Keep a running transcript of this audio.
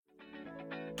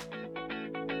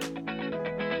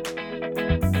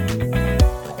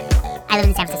live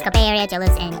in the San Francisco Bay Area. Joe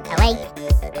lives in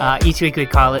LA. Each week we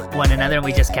call it one another and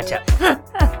we just catch up.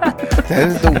 That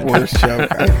is the worst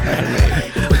joke I've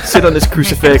ever made. Sit on this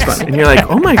crucifix, and you're like,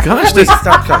 oh my gosh, Wait, this.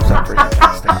 stop for a second.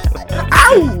 Stop.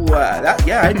 Ow!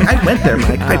 I went there,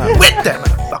 Mike. I went there,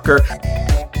 motherfucker.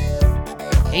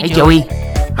 Hey, Joey.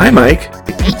 Hi, Mike.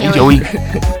 Hey, Joey.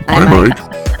 Hi, Mike.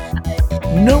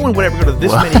 No one would ever go to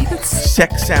this many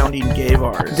sex-sounding gay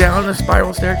bars. Down the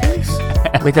spiral staircase.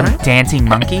 With a dancing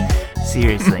monkey?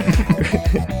 Seriously.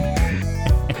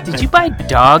 Did you buy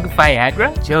dog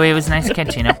Viagra? Joey, it was nice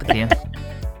catching up with you.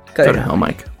 Go to hell,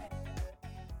 Mike.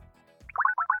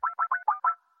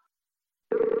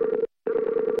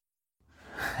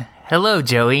 Hello,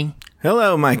 Joey.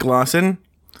 Hello, Mike Lawson.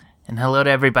 And hello to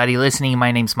everybody listening.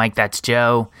 My name's Mike, that's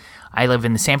Joe. I live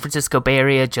in the San Francisco Bay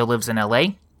Area. Joe lives in LA.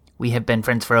 We have been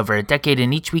friends for over a decade,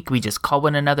 and each week we just call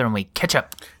one another and we catch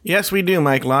up. Yes, we do,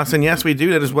 Mike Lawson. Yes, we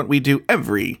do. That is what we do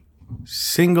every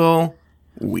single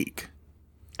week.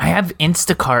 I have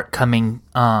Instacart coming.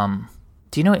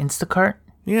 Do you know Instacart?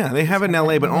 Yeah, they have it in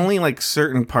LA, but only like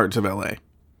certain parts of LA.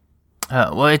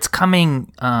 Well, it's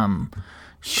coming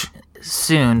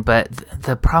soon, but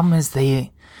the problem is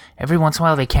every once in a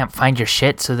while they can't find your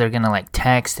shit, so they're gonna like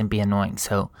text and be annoying.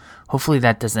 So hopefully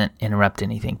that doesn't interrupt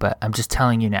anything, but I'm just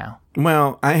telling you now.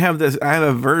 Well, I have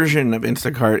a version of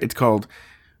Instacart. It's called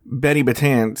Betty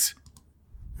Batance.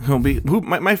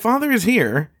 My father is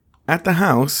here at the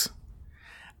house,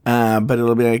 but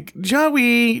it'll be like,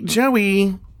 Joey.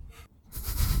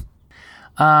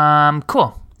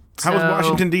 Cool. How was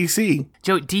Washington, D.C.?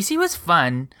 Joe, D.C. was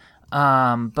fun,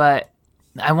 but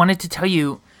I wanted to tell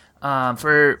you,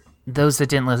 for those that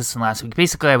didn't listen last week,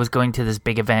 basically I was going to this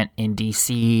big event in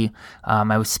D.C.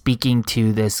 I was speaking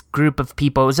to this group of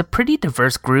people. It was a pretty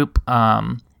diverse group,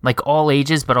 like all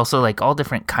ages, but also like all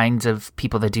different kinds of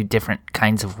people that do different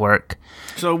kinds of work.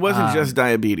 So it wasn't just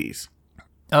diabetes.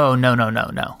 Oh, no.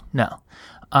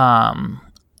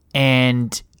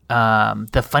 And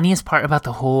the funniest part about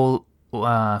the whole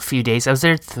few days, I was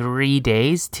there 3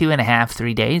 days, 2.5,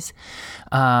 3 days.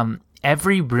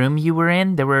 Every room you were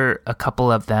in, there were a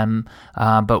couple of them,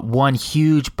 but one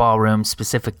huge ballroom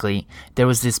specifically, there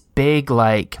was this big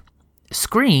like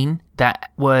screen that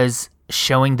was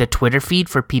showing the Twitter feed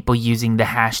for people using the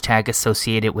hashtag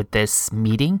associated with this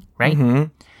meeting, right?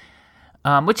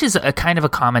 Mm-hmm. Which is a kind of a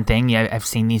common thing. Yeah, I've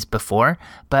seen these before,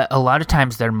 but a lot of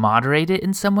times they're moderated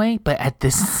in some way. But at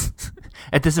this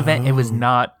event, it was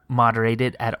not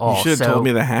moderated at all. You should have told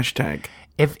me the hashtag.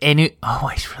 I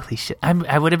really should.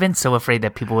 I would have been so afraid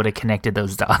that people would have connected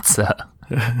those dots.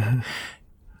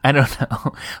 I don't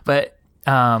know, but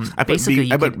I put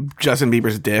Justin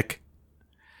Bieber's dick.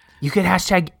 You could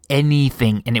hashtag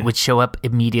anything, and it would show up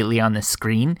immediately on the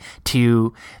screen.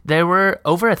 There were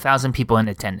over 1,000 people in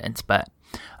attendance, but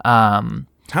how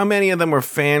many of them were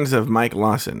fans of Mike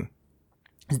Lawson?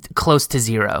 Close to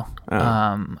zero.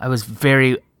 Oh. I was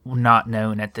very not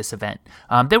known at this event.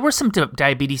 There were some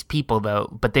diabetes people though,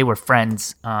 but they were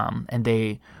friends, and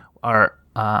they are.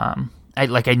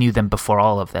 I knew them before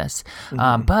all of this.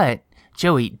 Mm-hmm. But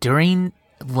Joey, during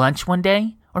lunch one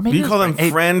day, or maybe do you call them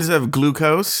friends of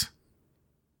glucose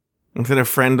instead of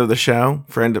friend of the show?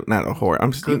 Friend of not a whore.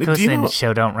 I'm just glucose and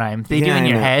show don't rhyme. They do in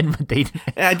your head, but they.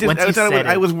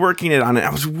 I was working on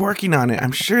it.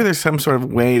 I'm sure there's some sort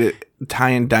of way to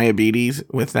tie in diabetes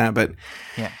with that, but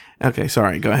yeah. Okay,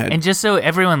 sorry, go ahead. And just so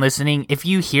everyone listening, if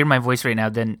you hear my voice right now,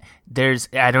 then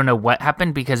I don't know what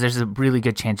happened, because there's a really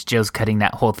good chance Joe's cutting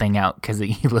that whole thing out because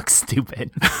he looks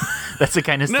stupid. That's the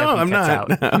kind of stuff he cuts out.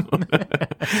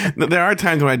 No. There are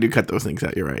times when I do cut those things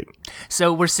out, you're right.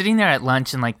 So we're sitting there at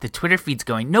lunch and like the Twitter feed's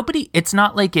going. It's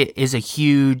not like it is a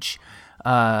huge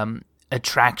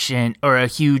attraction or a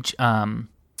huge...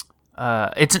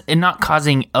 it's not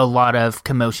causing a lot of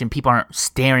commotion. People aren't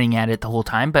staring at it the whole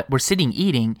time, but we're sitting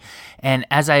eating. And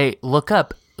as I look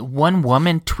up, one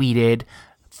woman tweeted,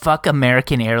 "Fuck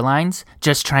American Airlines,"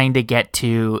 just trying to get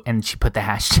to, and she put the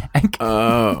hashtag.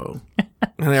 Oh.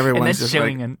 And everyone's just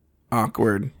showing like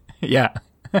awkward. Yeah.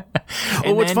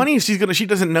 Well, what's funny is she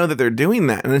doesn't know that they're doing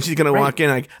that. And then she's going to walk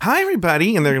in like, "Hi,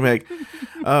 everybody." And they're going to be like,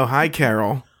 "Oh, hi,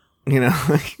 Carol." You know,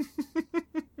 like,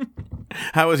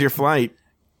 "How was your flight?"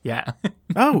 Yeah.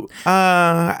 Oh,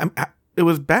 it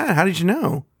was bad. How did you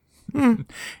know? And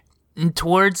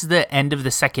towards the end of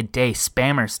the second day,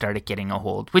 spammers started getting a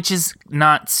hold, which is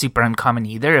not super uncommon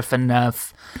either. If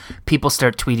enough people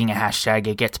start tweeting a hashtag,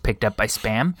 it gets picked up by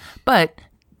spam. But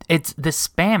the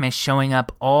spam is showing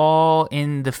up all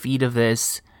in the feed of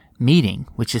this meeting,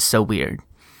 which is so weird.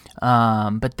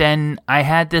 But then I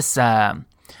had this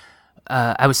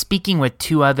I was speaking with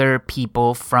two other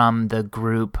people from the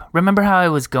group. Remember how I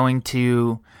was going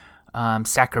to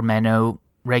Sacramento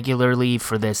regularly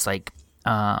for this like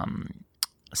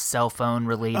cell phone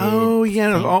related? Oh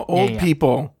yeah, thing? all old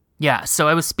people. Yeah, so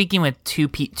I was speaking with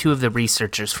two of the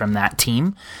researchers from that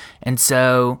team, and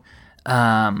so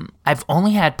I've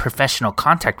only had professional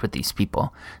contact with these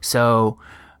people. So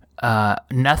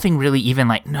nothing really, even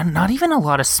like not even a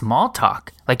lot of small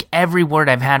talk. Like every word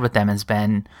I've had with them has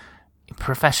been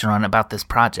professional about this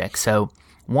project. So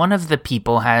one of the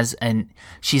people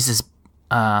she's this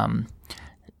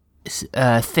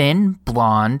thin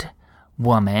blonde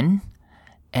woman,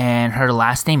 and her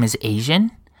last name is Asian.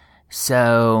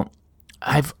 So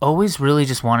I've always really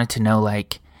just wanted to know,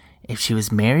 like, if she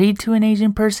was married to an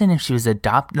Asian person, if she was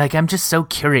adopted. Like, I'm just so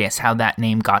curious how that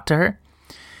name got to her.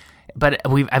 But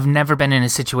I've never been in a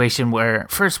situation where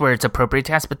it's appropriate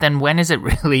to ask, but then when is it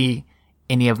really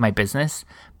any of my business?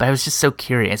 But I was just so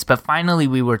curious. But finally,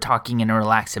 we were talking in a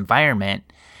relaxed environment,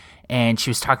 and she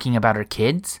was talking about her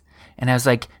kids. And I was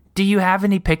like, do you have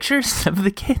any pictures of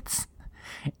the kids?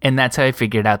 And that's how I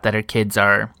figured out that her kids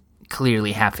are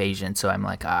clearly half Asian. So I'm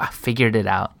like, figured it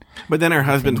out. But then her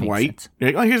husband's white. Sense.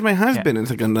 You're like, oh, here's my husband. Yeah.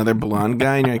 It's like another blonde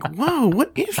guy. And you're like, whoa,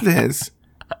 what is this?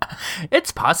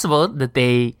 It's possible that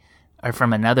they are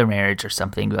from another marriage or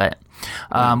something. But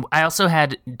I also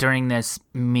had, during this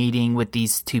meeting with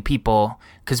these two people,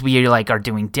 because we are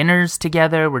doing dinners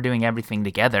together, we're doing everything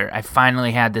together, I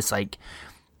finally had this like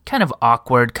kind of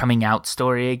awkward coming out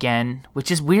story again,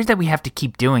 which is weird that we have to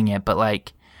keep doing it. But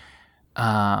like,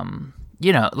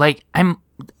 like I'm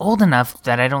old enough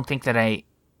that I don't think that I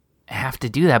have to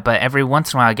do that. But every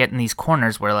once in a while I get in these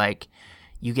corners where like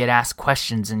you get asked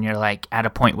questions and you're like at a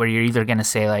point where you're either going to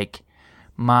say like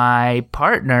my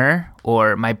partner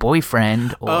or my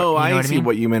boyfriend. Or, I see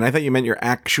what you meant. I thought you meant your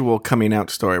actual coming out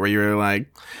story where you were like,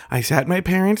 I sat my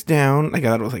parents down. Like I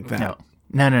thought it was like that. No.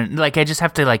 Like I just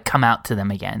have to like come out to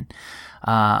them again,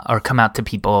 or come out to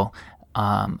people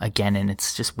again. And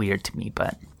it's just weird to me,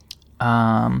 but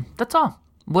that's all.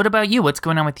 What about you? What's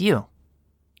going on with you?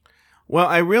 Well,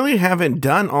 I really haven't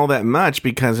done all that much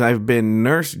because I've been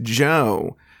Nurse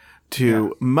Joe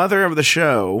to mother of the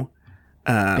show.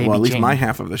 At least Jane. my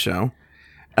half of the show.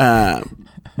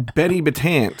 Betty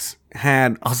Batance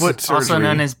had foot surgery. Also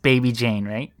known as Baby Jane,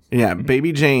 right? Yeah,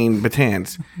 Baby Jane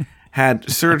Batance had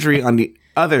surgery on the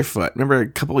other foot. Remember a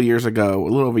couple of years ago, a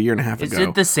little over a year and a half ago. Is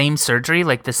it the same surgery,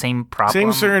 like the same problem?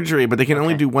 Same surgery, but they can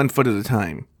only do one foot at a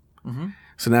time. Mm-hmm.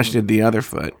 So now she did the other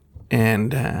foot.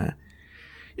 And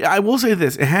I will say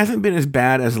this. It hasn't been as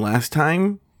bad as last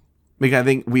time because I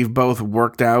think we've both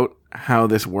worked out how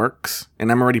this works, and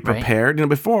I'm already prepared. Right.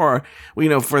 Before,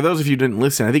 for those of you who didn't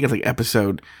listen, I think it's like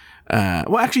episode...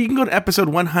 actually, you can go to episode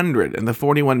 100 and the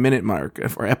 41-minute mark,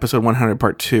 or episode 100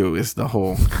 part 2 is the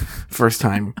whole first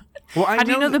time. Well, How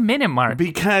do you know the minute mark?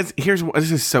 Because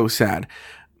this is so sad.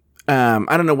 I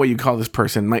don't know what you call this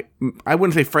person. I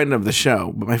wouldn't say friend of the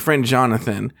show, but my friend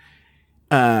Jonathan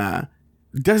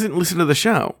doesn't listen to the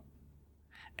show.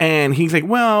 And he's like,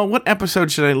 well, what episode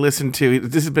should I listen to?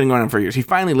 This has been going on for years. He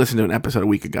finally listened to an episode a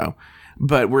week ago,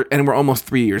 but we're almost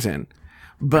 3 years in.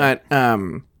 But I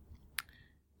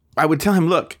would tell him,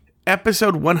 look,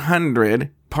 episode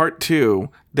 100, part 2,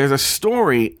 there's a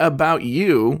story about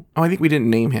you. Oh, I think we didn't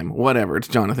name him. Whatever. It's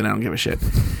Jonathan. I don't give a shit.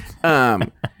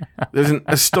 There's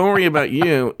a story about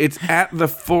you. It's at the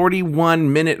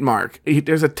 41-minute mark.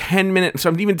 There's a 10-minute. So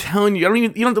I'm even telling you, you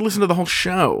don't have to listen to the whole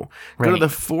show. Right. Go to the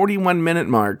 41-minute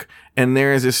mark, and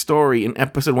there is a story in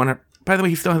episode 100. By the way,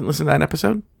 he still hasn't listened to that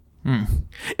episode.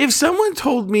 If someone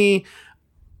told me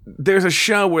there's a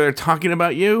show where they're talking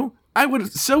about you, I would.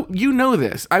 So you know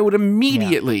this. I would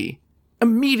immediately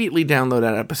download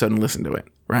that episode and listen to it.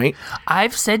 Right?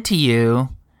 I've said to you,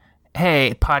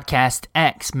 hey, podcast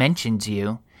X mentions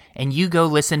you, and you go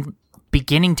listen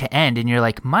beginning to end, and you're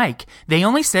like, Mike, they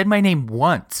only said my name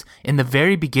once in the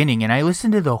very beginning, and I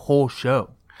listened to the whole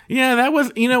show. Yeah, that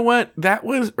was, you know what? That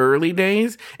was early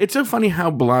days. It's so funny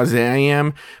how blasé I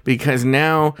am, because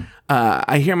now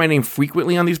I hear my name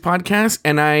frequently on these podcasts,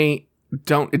 and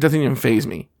it doesn't even faze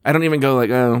me. I don't even go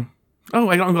like, I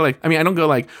don't go like, I don't go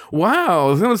like,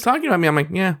 wow, someone's talking about me. I'm like,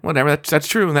 yeah, whatever. That's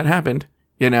true. That happened,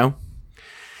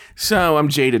 So I'm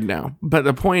jaded now. But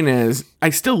the point is,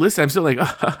 I still listen. I'm still like,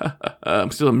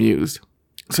 I'm still amused.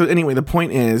 So anyway, the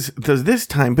point is, this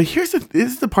time, but this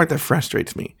is the part that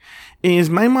frustrates me,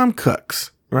 is my mom cooks,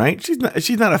 right? She's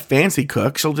not a fancy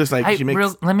cook. She'll just she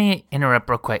makes... Let me interrupt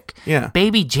real quick. Yeah.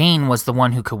 Baby Jane was the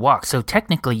one who could walk. So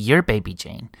technically, you're Baby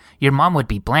Jane. Your mom would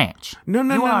be Blanche. No.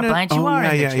 You are Blanche. You are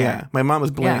in the chair. Yeah. My mom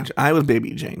was Blanche. Yeah. I was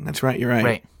Baby Jane. That's right. You're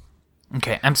right.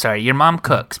 Okay, I'm sorry. Your mom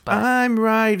cooks, but I'm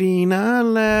writing a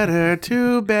letter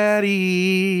to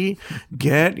Betty.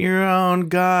 Get your own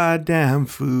goddamn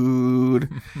food.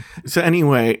 So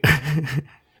anyway,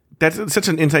 that's such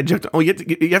an inside joke. Oh, you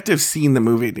have to have seen the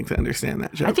movie, I think, to understand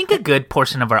that joke. I think a good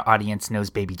portion of our audience knows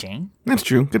Baby Jane. That's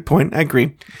true. Good point. I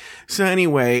agree. So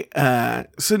anyway,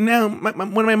 so now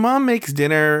when my mom makes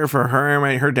dinner for her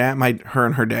and her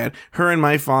dad, her and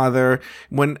my father,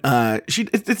 when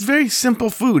it's very simple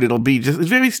food. It'll be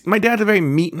just my dad's a very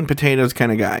meat and potatoes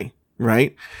kind of guy,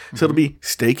 right? Mm-hmm. So it'll be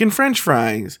steak and French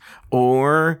fries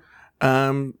or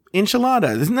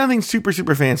enchilada. There's nothing super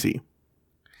super fancy.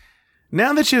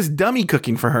 Now that she has Dummy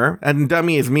cooking for her, and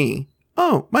Dummy is me.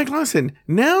 Oh, Mike Lawson.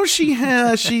 Now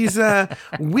she's so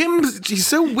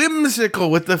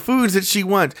whimsical with the foods that she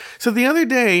wants. So the other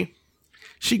day,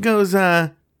 she goes,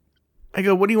 I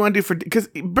go, what do you want to do because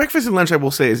breakfast and lunch, I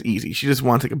will say, is easy. She just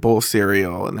wants like a bowl of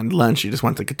cereal, and then lunch, she just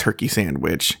wants like a turkey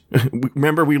sandwich.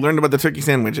 Remember, we learned about the turkey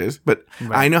sandwiches, but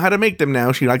right. I know how to make them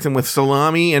now. She likes them with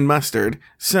salami and mustard.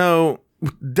 So,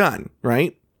 done,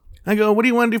 right? I go, what do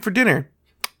you want to do for dinner?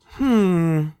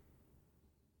 You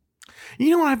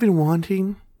know what I've been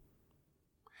wanting?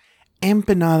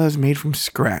 Empanadas made from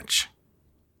scratch.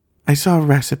 I saw a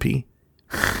recipe.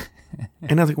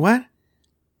 And I was like, what?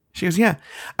 She goes, yeah,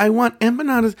 I want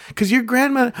empanadas because your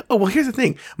grandmother... Oh, well, here's the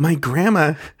thing. My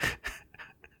grandma...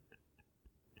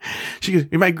 She goes,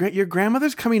 your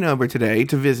grandmother's coming over today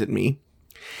to visit me.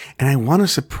 And I want to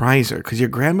surprise her because your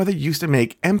grandmother used to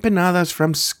make empanadas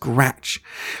from scratch.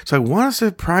 So I want to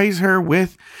surprise her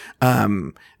with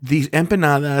these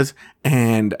empanadas,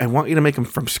 and I want you to make them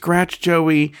from scratch,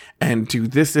 Joey, and do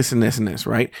this, and this,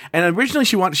 right? And originally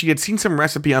she had seen some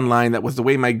recipe online that was the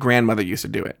way my grandmother used to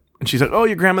do it. And she's like, oh,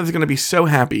 your grandmother's going to be so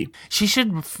happy. She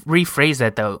should rephrase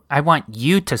that, though. I want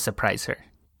you to surprise her.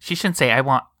 She shouldn't say, I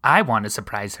want to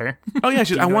surprise her. Oh, yeah.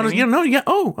 I want to, yeah.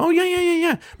 Oh,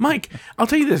 yeah. Mike, I'll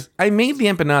tell you this. I made the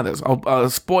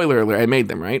empanadas. Spoiler alert, I made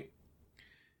them, right?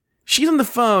 She's on the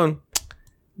phone.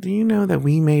 Do you know that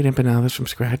we made empanadas from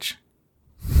scratch?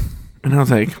 And I was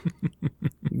like,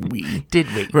 we?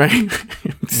 Did we? Right?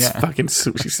 Yeah. Fucking,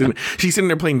 she's sitting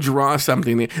there playing draw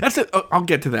something. That's it. Oh, I'll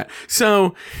get to that.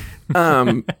 So,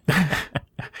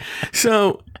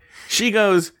 so she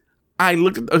goes... I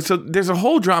looked at, so there's a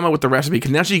whole drama with the recipe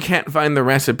because now she can't find the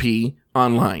recipe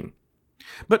online.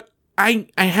 But I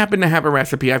happen to have a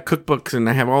recipe. I have cookbooks and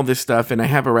I have all this stuff and I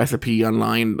have a recipe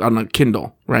online on a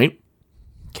Kindle, right?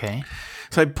 Okay.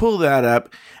 So I pull that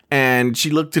up and she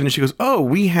looked at it and she goes, oh,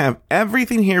 we have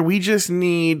everything here. We just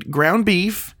need ground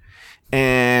beef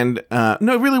and, no,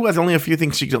 it really was only a few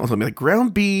things she could also make, like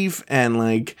ground beef and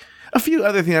like a few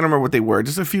other things. I don't remember what they were,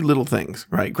 just a few little things,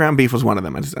 right? Ground beef was one of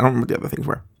them. I don't remember what the other things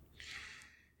were.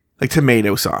 Like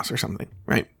tomato sauce or something,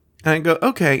 right? And I go,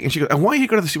 okay. And she goes, I want you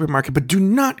to go to the supermarket, but do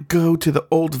not go to the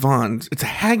Old Vons. It's a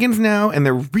Hagen's now, and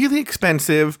they're really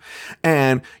expensive.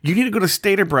 And you need to go to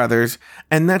Stater Brothers,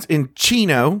 and that's in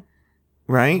Chino,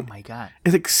 right? Oh, my God.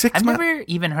 It's like 6 I've never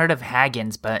even heard of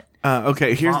Hagen's, but...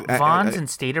 okay, here's... Vons and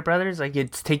Stater Brothers? Like,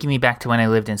 it's taking me back to when I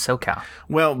lived in SoCal.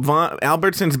 Well,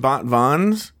 Albertsons bought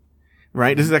Vons,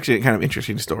 right? This is actually a kind of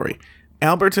interesting story.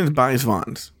 Albertsons buys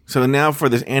Vons. So now for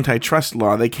this antitrust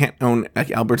law, they can't own like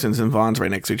Albertsons and Vons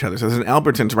right next to each other. So there's an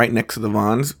Albertsons right next to the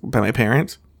Vons by my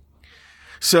parents.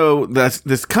 So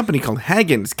this company called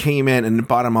Hagen's came in and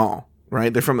bought them all,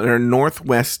 right? They're a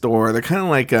Northwest store. They're kind of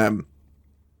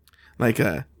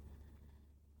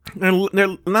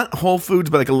they're not Whole Foods,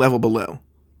 but like a level below,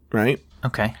 right?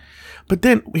 Okay. But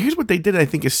then here's what they did I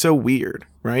think is so weird,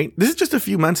 right? This is just a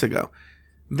few months ago.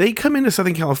 They come into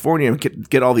Southern California and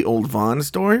get all the old Vons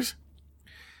stores.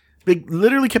 They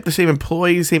literally kept the same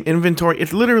employees, same inventory.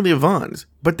 It's literally a Vons,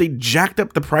 but they jacked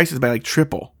up the prices by like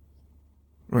triple,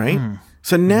 right?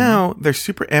 So now they're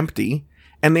super empty,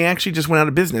 and they actually just went out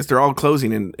of business. They're all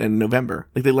closing in November.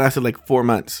 Like they lasted like 4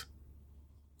 months.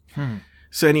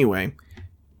 So anyway,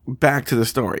 back to the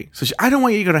story. So I don't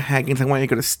want you to go to Hagen's. I want you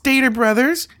to go to Stater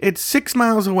Brothers. It's 6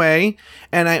 miles away,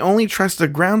 and I only trust the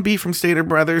ground beef from Stater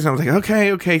Brothers. And I was like,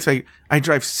 okay. So I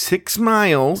drive 6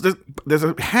 miles. There's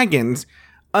a Hagen's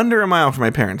under a mile from my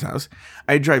parents' house.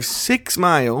 I drive 6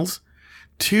 miles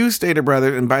to Stater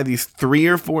Brothers and buy these 3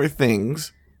 or 4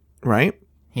 things, right?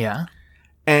 Yeah.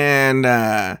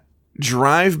 And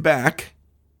drive back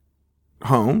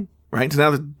home. Right, so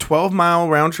now the 12-mile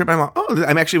round trip. I was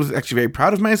actually very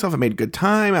proud of myself. I made a good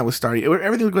time.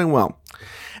 Everything was going well,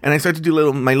 and I started to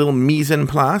do my little mise en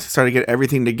place. Started to get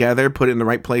everything together, put it in the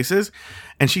right places,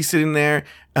 and she's sitting there,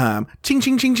 ching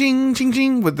ching ching ching ching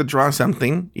ching, with the draw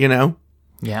something, you know.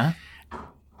 Yeah.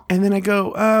 And then I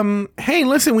go, hey,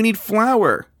 listen, we need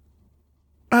flour.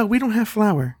 oh, we don't have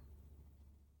flour.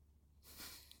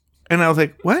 And I was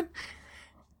like, what?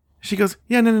 She goes,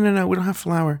 yeah, no, we don't have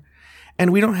flour.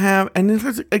 And we don't have, and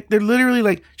then like, they're literally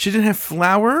like, she didn't have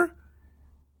flour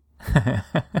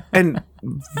and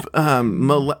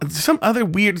some other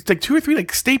weird, it's like 2 or 3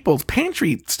 like staples,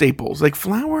 pantry staples. Like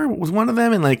flour was one of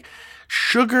them, and like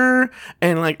sugar,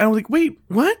 and like, I was like, wait,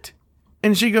 what?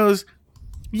 And she goes,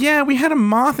 yeah, we had a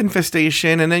moth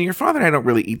infestation, and then your father and I don't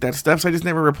really eat that stuff, so I just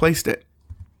never replaced it.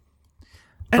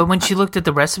 But when she looked at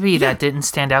the recipe, that didn't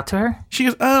stand out to her? She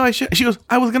goes, oh, she goes,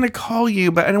 I was going to call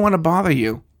you, but I didn't want to bother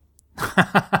you.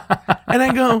 And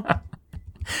I go,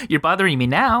 you're bothering me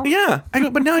now. yeah. I go,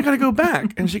 but now I got to go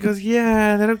back. And she goes,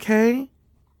 yeah, that okay?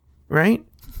 Right?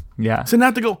 Yeah. So now I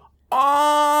have to go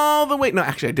all the way. No,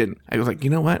 actually, I didn't. I was like, you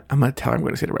know what? I'm going to tell her I'm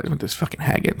going to say to her, I went to this fucking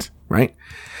Haggins, right?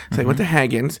 So I went to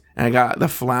Haggins, and I got the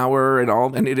flour and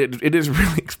all, and it is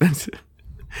really expensive.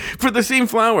 For the same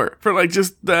flour, for like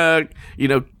just whatever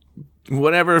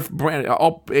brand,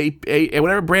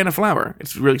 whatever brand of flour,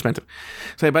 it's really expensive.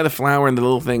 So I buy the flour and the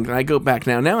little things, and I go back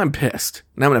now. Now I'm pissed.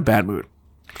 Now I'm in a bad mood.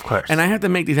 Of course. And I have to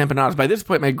make these empanadas. By this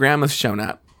point, my grandma's shown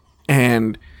up,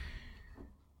 and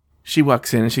she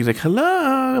walks in and she's like,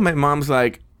 "Hello." And my mom's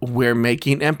like, "We're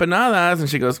making empanadas," and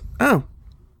she goes, "Oh,"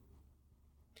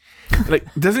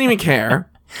 like doesn't even care.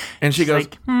 And she goes,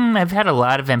 like, I've had a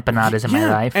lot of empanadas in my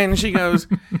life. And she goes,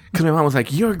 because my mom was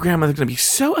like, your grandmother's going to be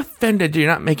so offended you're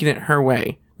not making it her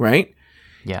way, right?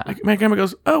 Yeah. Like, my grandma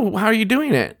goes, oh, how are you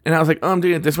doing it? And I was like, oh, I'm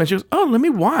doing it this way. She goes, oh, let me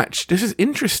watch. This is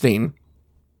interesting,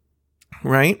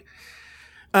 right?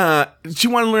 She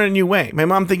wanted to learn a new way. My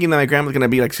mom thinking that my grandma's going to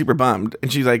be like super bummed.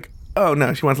 And she's like, oh,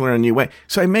 no, she wants to learn a new way.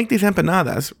 So I make these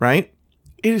empanadas, right?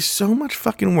 It is so much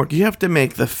fucking work. You have to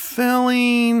make the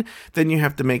filling, then you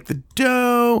have to make the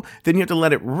dough, then you have to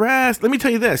let it rest. Let me tell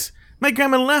you this. My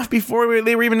grandma left before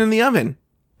they were even in the oven.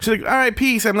 She's like, all right,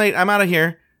 peace, I'm late, I'm out of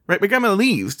here. Right? My grandma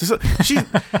leaves. So she's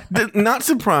not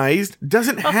surprised,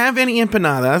 doesn't have any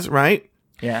empanadas, right?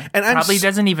 Yeah. And probably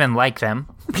doesn't even like them.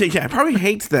 Yeah, probably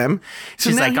hates them.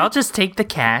 So she's like, I'll just take the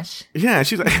cash. Yeah,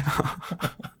 she's like,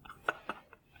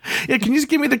 yeah, can you just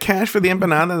give me the cash for the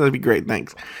empanada? That'd be great,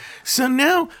 thanks. So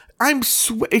now it's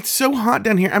so hot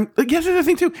down here. I'm like, yes, that's the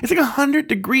thing too. It's like 100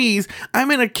 degrees.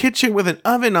 I'm in a kitchen with an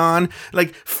oven on,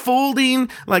 like folding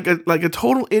like a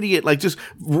total idiot, like just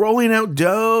rolling out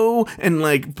dough and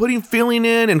like putting filling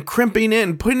in and crimping it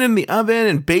and putting it in the oven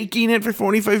and baking it for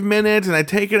 45 minutes. And I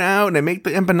take it out and I make the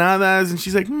empanadas. And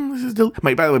she's like, this is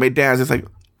by the way, my dad's just like,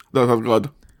 that was good.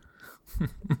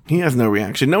 He has no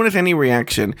reaction. No one has any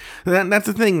reaction. That's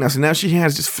the thing now. So now she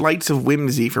has just flights of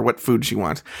whimsy for what food she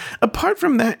wants. Apart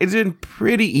from that, it's been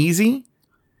pretty easy.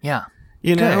 Yeah.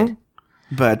 You know? Good.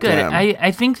 But good. I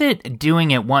think that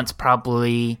doing it once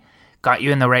probably got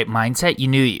you in the right mindset. You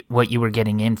knew what you were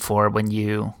getting in for when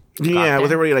you I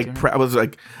was already like, I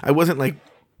wasn't like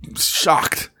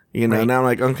shocked. You know, right. Now I'm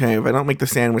like, okay, if I don't make the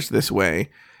sandwich this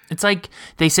way. It's like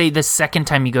they say the second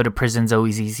time you go to prison's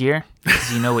always easier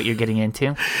because you know what you're getting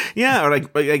into. Yeah, or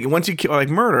like once you kill, like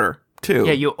murder too.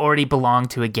 Yeah, you already belong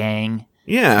to a gang.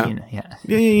 Yeah. You know,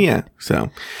 Yeah.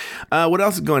 So, what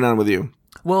else is going on with you?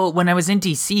 Well, when I was in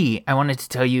DC, I wanted to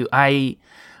tell you, so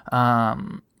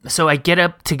I get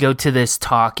up to go to this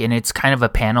talk, and it's kind of a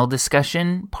panel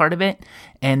discussion part of it.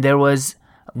 And there was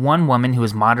one woman who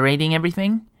was moderating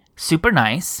everything, super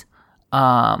nice.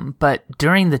 But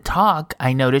during the talk,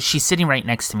 I noticed she's sitting right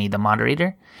next to me, the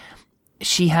moderator.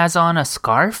 She has on a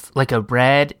scarf, like a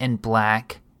red and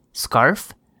black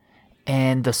scarf.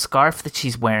 And the scarf that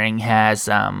she's wearing has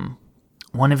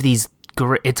one of these,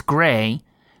 it's gray,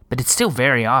 but it's still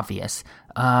very obvious.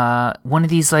 One of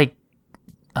these, like,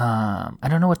 I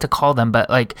don't know what to call them, but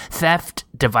like theft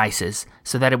devices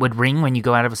so that it would ring when you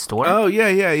go out of a store. Oh, yeah.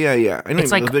 I know,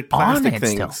 it's like the plastic on it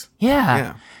things. Still.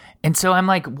 Yeah. And so I'm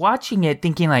like watching it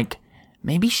thinking like,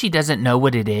 maybe she doesn't know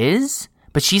what it is,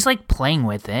 but she's like playing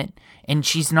with it and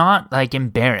she's not like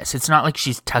embarrassed. It's not like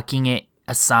she's tucking it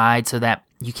aside so that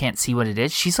you can't see what it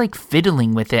is. She's like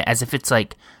fiddling with it as if it's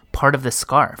like part of the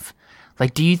scarf.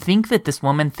 Like, do you think that this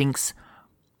woman thinks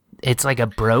it's like a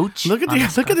brooch? Look at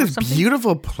this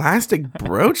beautiful plastic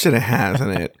brooch that it has in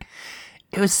it.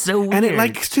 It was so weird. And it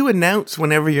likes to announce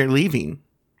whenever you're leaving.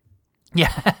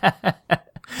 Yeah.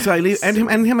 So I leave, and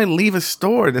him. I leave a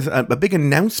store. A big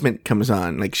announcement comes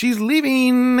on, like she's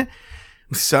leaving.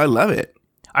 So I love it.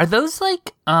 Are those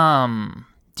like,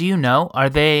 do you know? Are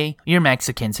they? You're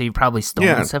Mexican, so you've probably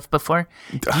stolen stuff before.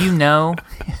 Do you know?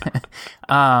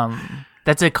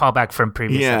 That's a callback from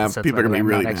previous episodes. Yeah, people are gonna be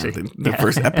really mad. The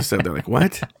first episode, they're like,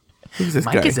 "What? Who's this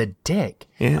guy?" Mike is a dick.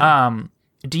 Yeah.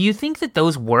 Do you think that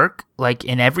those work like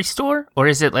in every store, or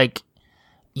is it like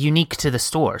unique to the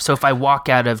store. So if I walk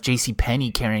out of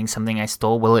JCPenney carrying something I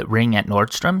stole, will it ring at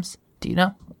Nordstrom's? Do you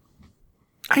know?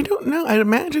 I don't know. I'd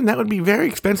imagine that would be very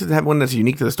expensive to have one that's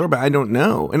unique to the store, but I don't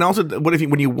know. And also, what if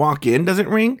when you walk in, does it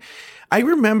ring? I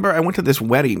remember I went to this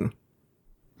wedding,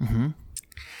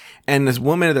 and this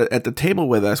woman at the table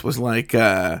with us was like,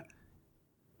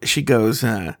 she goes,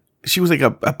 she was like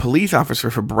a police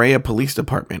officer for Brea Police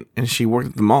Department, and she worked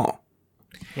at the mall.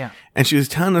 Yeah. And she was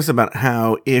telling us about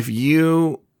how if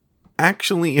you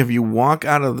walk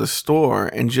out of the store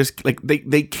and just like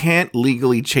they can't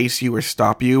legally chase you or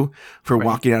stop you for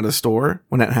walking out of the store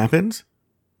when that happens.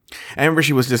 I remember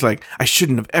she was just like, I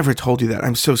shouldn't have ever told you that.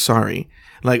 I'm so sorry.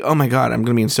 Like, oh my God, I'm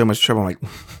going to be in so much trouble. I'm like,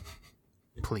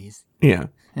 please. Yeah,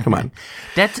 come on.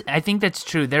 I think that's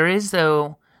true. There is,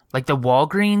 though, like the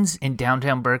Walgreens in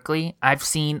downtown Berkeley, I've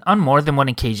seen on more than one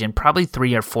occasion, probably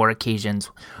 3 or 4 occasions.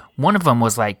 One of them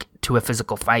was like to a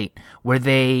physical fight where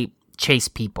they chase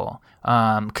people.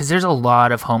 Because there's a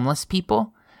lot of homeless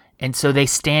people, and so they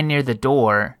stand near the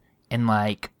door and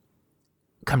like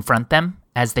confront them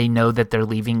as they know that they're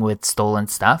leaving with stolen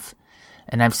stuff.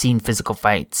 And I've seen physical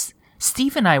fights.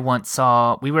 Steve and I once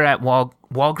we were at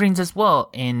Walgreens as well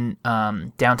in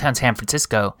downtown San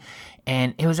Francisco,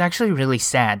 and it was actually really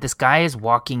sad. This guy is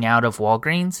walking out of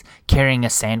Walgreens carrying a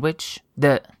sandwich.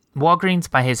 The Walgreens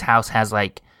by his house has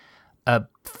like a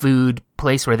food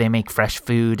place where they make fresh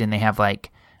food, and they have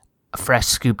like a fresh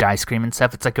scooped ice cream and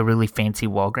stuff. It's like a really fancy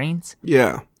Walgreens.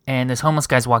 Yeah. And this homeless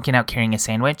guy's walking out carrying a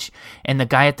sandwich, and the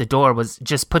guy at the door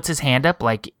just puts his hand up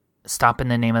like stop in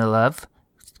the name of the love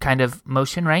kind of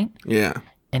motion, right? Yeah.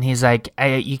 And he's like,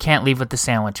 you can't leave with the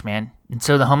sandwich, man. And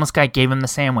so the homeless guy gave him the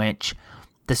sandwich.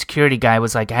 The security guy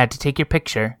was like, I had to take your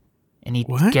picture. And he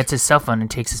gets his cell phone and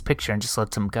takes his picture and just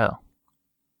lets him go.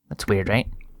 That's weird, right?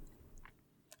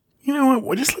 You know what?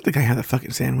 We'll just let the guy have the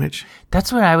fucking sandwich.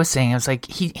 That's what I was saying. I was like,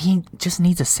 he just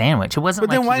needs a sandwich. It wasn't.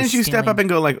 But then why didn't you step up and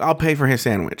go like, I'll pay for his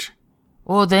sandwich?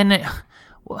 Well, then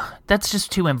that's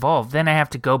just too involved. Then I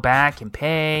have to go back and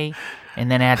pay,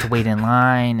 and then I have to wait in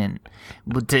line. And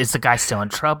is the guy still in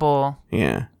trouble?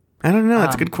 Yeah, I don't know.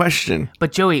 That's a good question.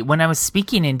 But Joey, when I was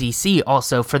speaking in DC,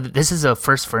 also this is a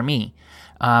first for me.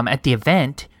 At the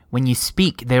event, when you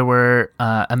speak, there were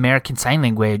American Sign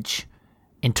Language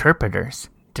interpreters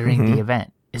during the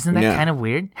event. Isn't that kind of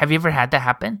weird? Have you ever had that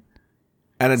happen?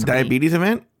 At a diabetes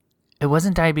event? It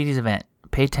wasn't a diabetes event.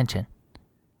 Pay attention.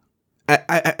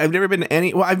 I've never been to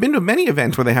any. Well, I've been to many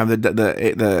events where they have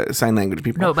the sign language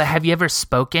people. No, but have you ever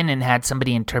spoken and had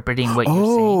somebody interpreting what you're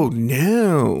saying? Oh,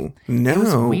 no. It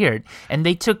was weird. And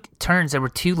they took turns. There were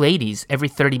 2 ladies. Every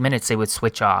 30 minutes they would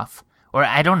switch off. Or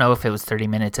I don't know if it was 30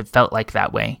 minutes. It felt like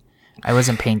that way. I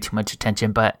wasn't paying too much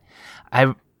attention, but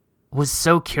I was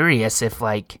so curious if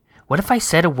like, what if I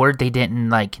said a word they didn't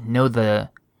like know the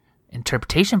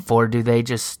interpretation for? Do they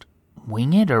just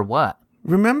wing it or what?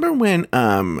 Remember when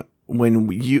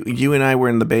you and I were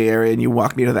in the Bay Area and you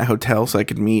walked me to that hotel so I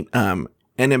could meet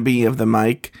NMB of the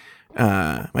Mike,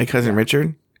 my cousin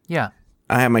Richard? Yeah.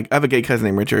 I have a gay cousin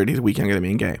named Richard. He's a week younger than me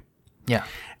and gay. Yeah.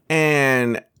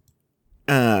 And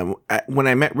when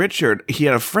I met Richard, he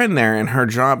had a friend there, and her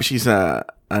job, she's a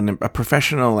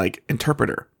professional like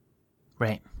interpreter.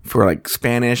 Right. For like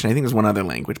Spanish, and I think there's one other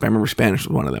language, but I remember Spanish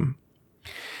was one of them.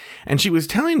 And she was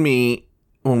telling me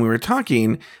when we were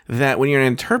talking that when you're an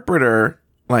interpreter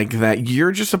like that,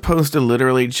 you're just supposed to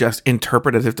literally just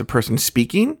interpret as if the person's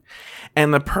speaking,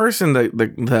 and the person,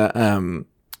 the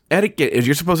etiquette is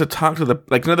you're supposed to talk to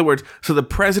in other words, so the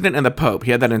president and the Pope, he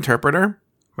had that interpreter,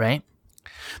 right?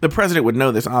 The president would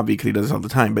know this, obviously, because he does this all the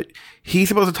time, but he's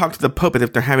supposed to talk to the Pope as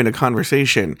if they're having a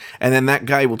conversation, and then that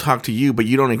guy will talk to you, but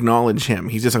you don't acknowledge him.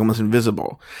 He's just almost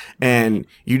invisible. And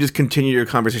you just continue your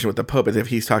conversation with the Pope as if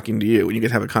he's talking to you, and you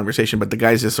guys have a conversation, but the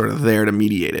guy's just sort of there to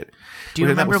mediate it. Do you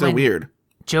remember that was so when weird.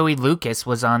 Joey Lucas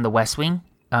was on The West Wing,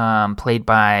 played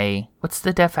by, what's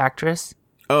the deaf actress?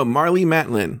 Oh, Marlee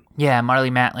Matlin. Yeah,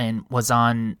 Marlee Matlin was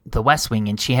on The West Wing,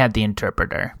 and she had the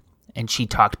interpreter, and she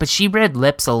talked, but she read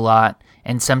lips a lot.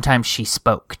 And sometimes she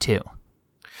spoke, too.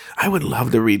 I would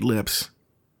love to read lips.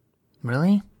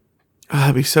 Really? Oh,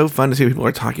 it'd be so fun to see what people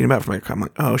are talking about. I'm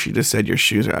like, oh, she just said your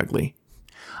shoes are ugly.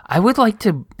 I would like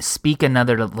to speak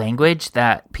another language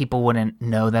that people wouldn't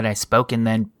know that I spoke and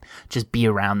then just be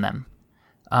around them.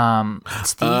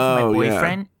 Steve, my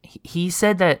boyfriend, he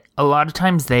said that a lot of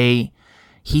times he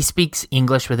speaks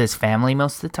English with his family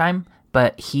most of the time,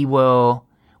 but he will...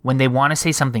 when they want to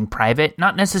say something private,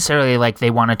 not necessarily like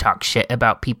they want to talk shit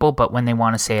about people, but when they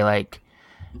want to say like,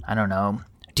 I don't know,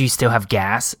 do you still have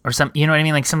gas or something? You know what I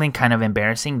mean? Like something kind of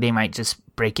embarrassing. They might just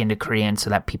break into Korean so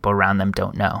that people around them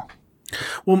don't know.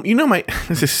 Well,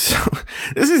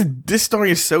 this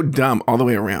story is so dumb all the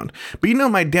way around. But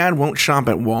my dad won't shop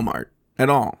at Walmart at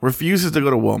all. Refuses to go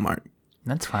to Walmart.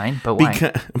 That's fine, but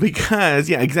why? Because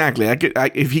yeah, exactly.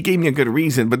 If he gave me a good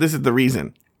reason, but this is the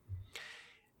reason.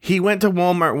 He went to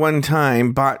Walmart one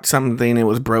time, bought something, it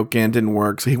was broken, didn't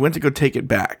work, so he went to go take it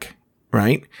back,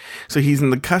 right? So he's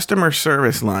in the customer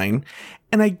service line,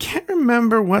 and I can't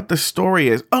remember what the story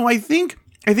is. Oh, I think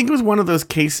it was one of those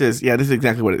cases. Yeah, this is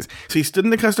exactly what it is. So he stood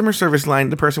in the customer service line,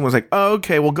 the person was like, oh,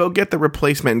 okay, well, go get the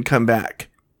replacement and come back.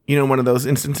 One of those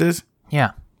instances?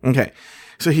 Yeah. Okay.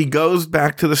 So he goes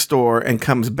back to the store and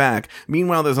comes back.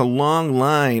 Meanwhile, there's a long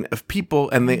line of people,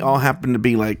 and they all happen to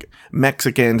be like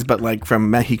Mexicans, but like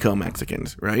from Mexico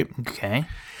Mexicans, right? Okay.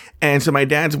 And so my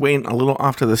dad's waiting a little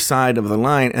off to the side of the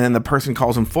line, and then the person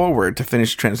calls him forward to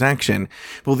finish the transaction.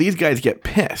 Well, these guys get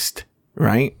pissed,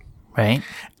 right? Right.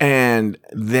 And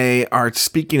they are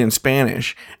speaking in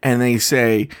Spanish, and they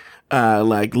say,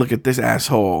 look at this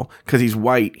asshole, because he's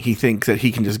white. He thinks that he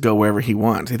can just go wherever he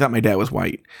wants. He thought my dad was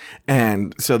white.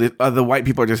 And so the white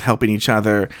people are just helping each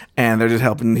other, and they're just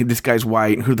helping. This guy's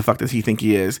white, and who the fuck does he think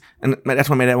he is? And that's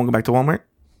why my dad won't go back to Walmart.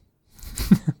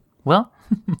 Well,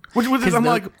 I'm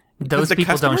like, those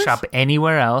people don't shop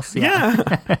anywhere else. Yeah.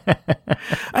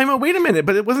 I'm like, wait a minute,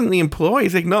 but it wasn't the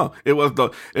employees. Like, no, it was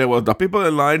the people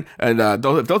in line, and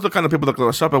those are the kind of people that go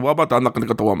to shop at Walmart. I'm not going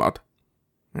to go to Walmart.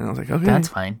 And I was like, okay. That's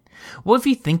fine. Well, if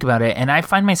you think about it, and I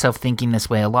find myself thinking this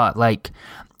way a lot, like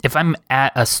if I'm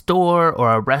at a store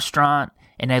or a restaurant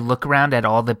and I look around at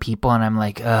all the people and I'm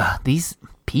like, these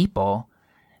people,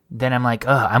 then I'm like,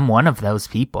 I'm one of those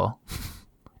people.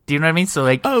 Do you know what I mean? So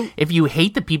like, if you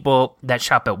hate the people that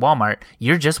shop at Walmart,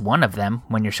 you're just one of them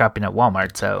when you're shopping at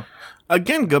Walmart. So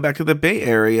again, go back to the Bay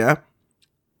Area.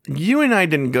 You and I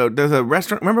didn't go. There's a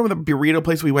restaurant. Remember the burrito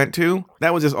place we went to?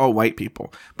 That was just all white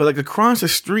people. But like across the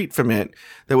street from it,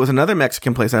 there was another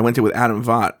Mexican place I went to with Adam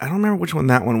Vaught. I don't remember which one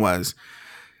that one was.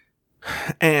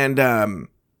 And I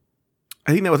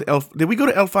think that was Did we go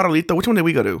to El Farolito? Which one did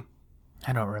we go to?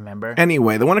 I don't remember.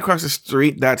 Anyway, the one across the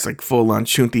street, that's like full on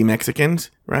chunti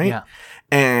Mexicans, right? Yeah.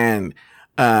 And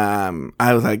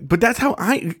I was like, but that's how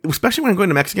especially when I'm going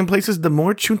to Mexican places, the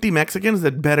more chunti Mexicans,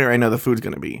 the better I know the food's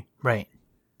going to be. Right.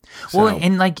 So. Well,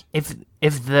 and like if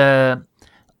the,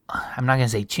 I'm not going to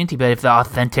say chunti, but if the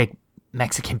authentic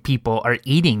Mexican people are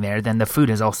eating there, then the food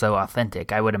is also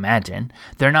authentic, I would imagine.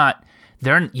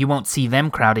 You won't see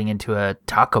them crowding into a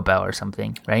Taco Bell or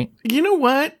something, right? You know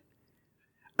what?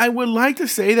 I would like to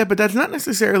say that, but that's not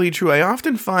necessarily true. I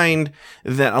often find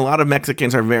that a lot of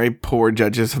Mexicans are very poor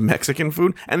judges of Mexican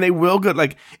food, and they will go,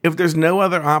 like, if there's no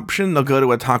other option, they'll go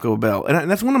to a Taco Bell.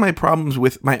 And that's one of my problems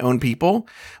with my own people,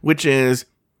 which is,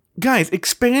 guys,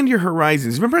 expand your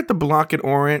horizons. Remember at the Block and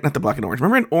Orange, not the Block and Orange,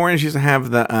 remember in Orange used to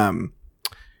have the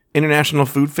International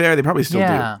Food Fair? They probably still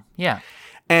do. Yeah.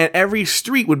 And every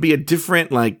street would be a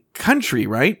different, like, country,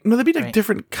 right? No, there'd be, like,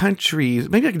 different countries,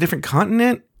 maybe, like, a different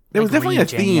continent. There was definitely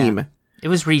region, a theme. Yeah. It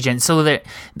was region. So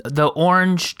the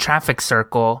orange traffic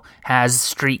circle has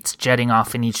streets jetting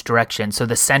off in each direction. So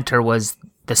the center was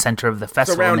the center of the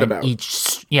festival. Roundabout. And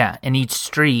each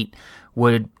street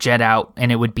would jet out,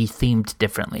 and it would be themed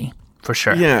differently, for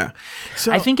sure. Yeah.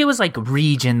 So I think it was like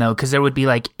region, though, because there would be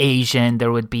like Asian,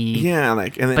 there would be... Yeah,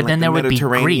 like... And then, but like then there would be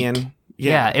Greek.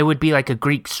 Yeah, it would be like a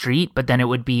Greek street, but then it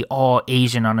would be all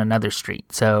Asian on another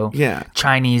street. So yeah.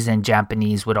 Chinese and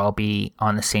Japanese would all be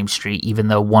on the same street, even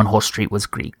though one whole street was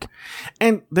Greek.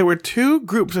 And there were two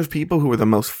groups of people who were the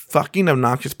most fucking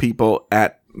obnoxious people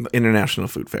at the International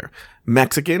Food Fair.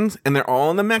 Mexicans, and they're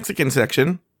all in the Mexican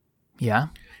section. Yeah.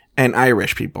 And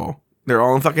Irish people. They're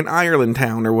all in fucking Ireland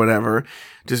town or whatever,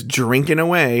 just drinking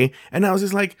away. And I was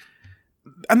just like...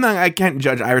 I can't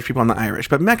judge Irish people on the Irish,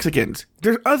 but Mexicans,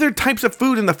 there's other types of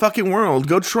food in the fucking world.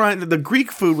 Go try the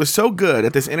Greek food was so good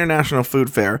at this International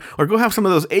Food Fair, or go have some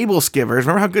of those Able Skivers.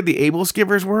 Remember how good the Able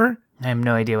Skivers were? I have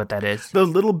no idea what that is. Those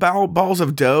little balls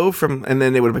of dough and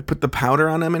then they would put the powder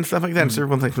on them and stuff like that, and serve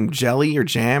them like some jelly or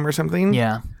jam or something.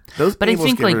 Yeah, those Able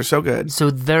Skivers are so good.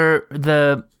 So they're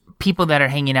the people that are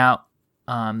hanging out,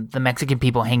 the Mexican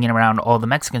people hanging around all the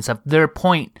Mexican stuff. Their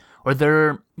point or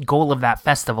their goal of that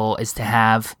festival is to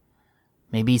have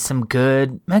maybe some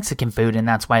good Mexican food, and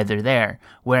that's why they're there.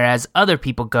 Whereas other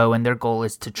people go and their goal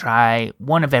is to try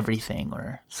one of everything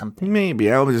or something.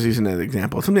 Maybe. I was just using that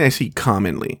example. Something I see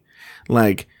commonly.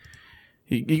 Like,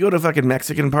 you go to a fucking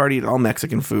Mexican party, it's all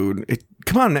Mexican food.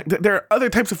 Come on, there are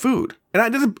other types of food. And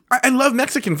I love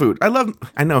Mexican food. I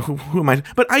know, who am I?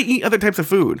 But I eat other types of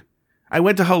food. I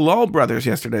went to Halal Brothers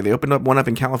yesterday. They opened up one up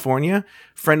in California.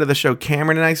 Friend of the show,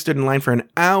 Cameron, and I stood in line for an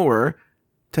hour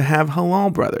to have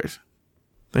Halal Brothers.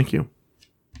 Thank you.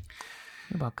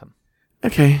 You're welcome.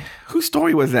 Okay. Whose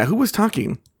story was that? Who was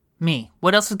talking? Me.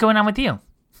 What else is going on with you?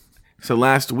 So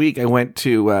last week I went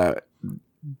to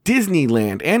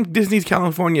Disneyland and Disney's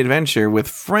California Adventure with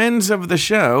friends of the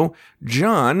show,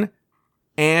 John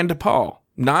and Paul.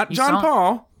 Not John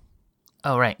Paul.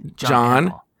 Oh, right.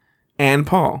 John and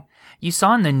Paul. You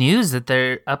saw in the news that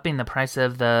they're upping the price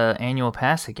of the annual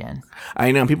pass again.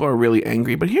 I know, people are really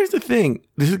angry, but here's the thing.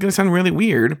 This is going to sound really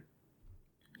weird.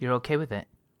 You're okay with it?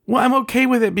 Well, I'm okay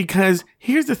with it because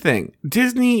here's the thing.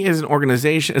 Disney is an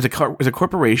organization, is a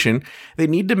corporation. They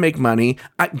need to make money.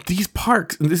 These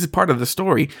parks, and this is part of the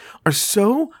story, are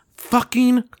so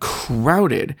fucking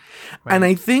crowded. Right. And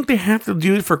I think they have to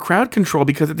do it for crowd control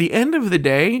because at the end of the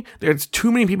day, there's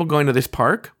too many people going to this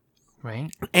park.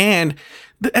 Right. And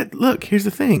look, here's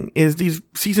the thing, is these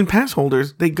season pass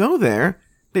holders, they go there,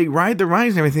 they ride the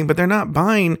rides and everything, but they're not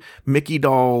buying Mickey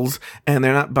dolls and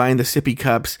they're not buying the sippy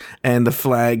cups and the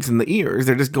flags and the ears.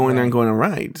 They're just going there and going on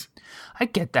rides. I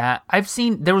get that.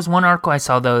 There was one article I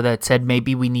saw though that said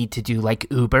maybe we need to do like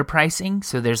Uber pricing.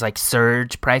 So there's like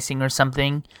surge pricing or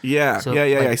something. Yeah. So,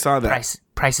 yeah. I saw that.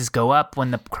 Prices go up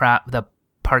when the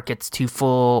park gets too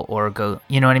full or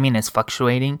you know what I mean? It's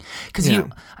fluctuating. Because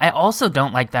I also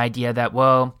don't like the idea that,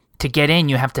 well, to get in,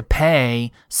 you have to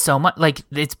pay so much. Like,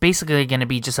 it's basically going to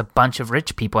be just a bunch of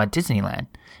rich people at Disneyland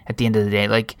at the end of the day.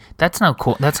 Like, that's not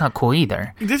cool. That's not cool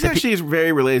either. This actually is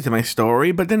very related to my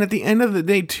story. But then at the end of the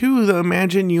day, too, though,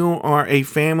 imagine you are a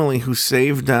family who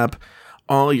saved up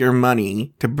all your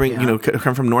money to bring,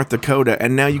 come from North Dakota.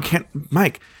 And now you can't.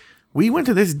 Mike, we went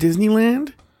to this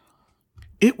Disneyland.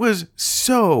 It was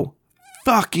so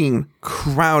fucking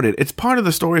crowded. It's part of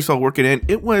the story, so I'll work it in.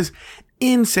 It was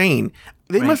insane.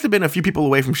 They must have been a few people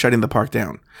away from shutting the park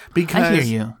down. Because I hear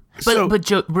you. But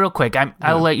Joe, real quick,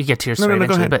 I'll let you get to your story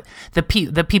eventually. But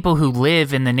the people who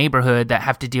live in the neighborhood that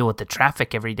have to deal with the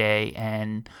traffic every day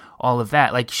and all of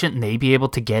that, like, shouldn't they be able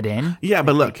to get in? Yeah,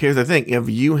 but look, here's the thing. If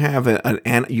you have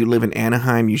you live in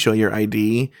Anaheim, you show your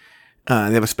ID, they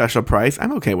have a special price,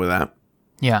 I'm okay with that.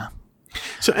 Yeah.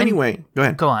 So anyway, go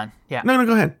ahead. Go on. Yeah. No,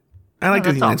 go ahead. I like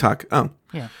Disneyland talk. Oh.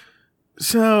 Yeah.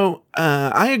 So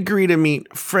I agree to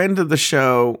meet friend of the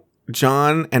show,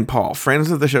 John and Paul.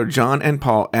 Friends of the show, John and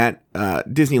Paul at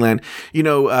Disneyland.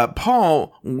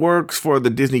 Paul works for the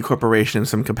Disney Corporation in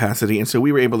some capacity, and so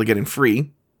we were able to get in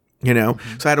free, So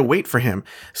I had to wait for him.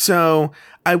 So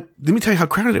let me tell you how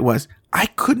crowded it was. I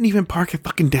couldn't even park at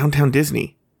fucking downtown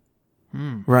Disney.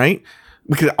 Right?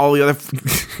 Because all the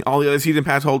other season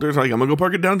pass holders are like, I'm going to go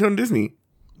park at downtown Disney.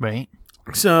 Right.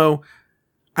 So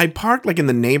I parked like in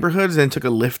the neighborhoods and took a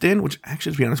lift in, which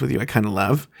actually, to be honest with you, I kind of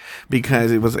love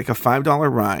because it was like a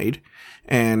 $5 ride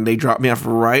and they dropped me off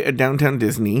right at downtown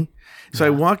Disney. So I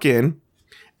walk in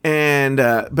and,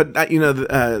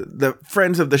 the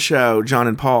friends of the show, John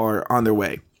and Paul, are on their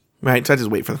way. Right. So I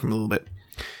just wait for them a little bit.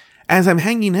 As I'm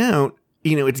hanging out,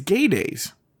 it's gay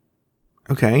days.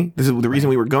 Okay. This is the reason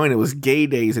we were going. It was gay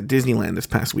days at Disneyland this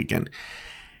past weekend.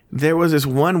 There was this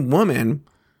one woman,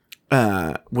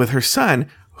 with her son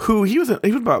who she was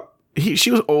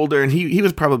older and he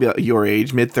was probably your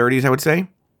age, mid-30s, I would say.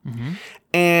 Mm-hmm.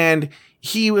 And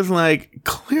he was like,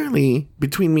 clearly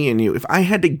between me and you, if I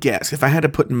had to guess, if I had to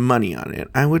put money on it,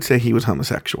 I would say he was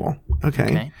homosexual.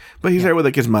 Okay. But he's there with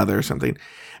like his mother or something.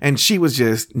 And she was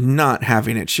just not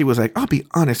having it. She was like, I'll be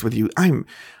honest with you.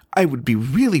 I would be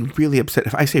really, really upset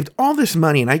if I saved all this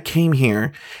money and I came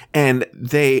here and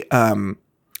they, there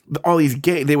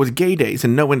was gay days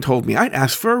and no one told me. I'd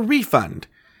ask for a refund.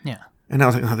 Yeah. And I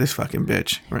was like, oh, this fucking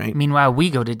bitch, right? Meanwhile, we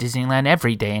go to Disneyland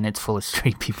every day and it's full of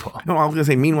straight people. No, I was going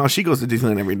to say, meanwhile, she goes to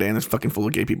Disneyland every day and it's fucking full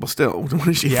of gay people still. What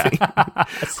does she think?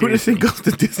 Who does she goes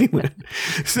to Disneyland?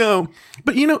 So,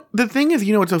 but the thing is,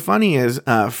 what's so funny is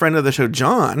a friend of the show,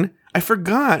 John, I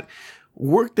forgot,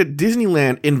 worked at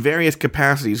Disneyland in various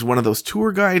capacities. One of those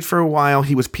tour guides for a while.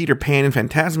 He was Peter Pan in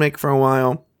Fantasmic for a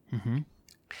while. Mm-hmm.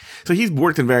 So he's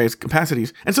worked in various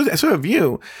capacities, and so have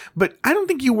you. But I don't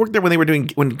think you worked there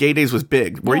when Gay Days was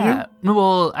big. Were you?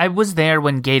 Well, I was there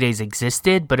when Gay Days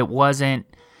existed, but it wasn't.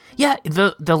 Yeah,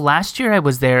 the last year I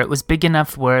was there, it was big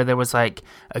enough where there was like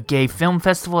a gay film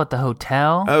festival at the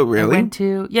hotel. Oh, really? I went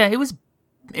to. Yeah, it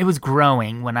was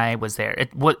growing when I was there.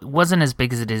 It wasn't as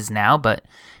big as it is now, but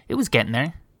it was getting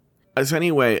there. So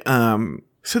anyway,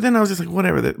 so then I was just like,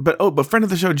 whatever. But friend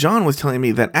of the show, John, was telling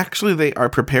me that actually they are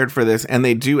prepared for this and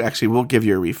they will give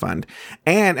you a refund.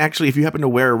 And actually, if you happen to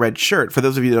wear a red shirt, for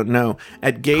those of you who don't know,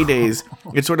 at Gay Days,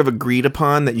 it's sort of agreed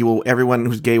upon that everyone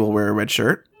who's gay will wear a red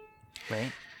shirt.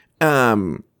 Right.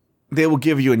 They will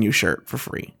give you a new shirt for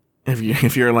free.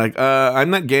 If you're like, I'm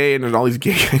not gay, and there's all these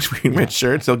gay guys wearing red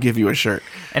shirts, they'll give you a shirt.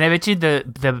 And I bet you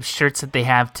the shirts that they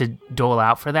have to dole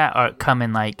out for that come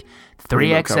in like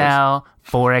 3XL,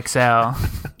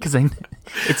 4XL, because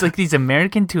it's like these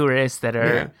American tourists that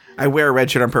are. Yeah. I wear a red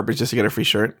shirt on purpose just to get a free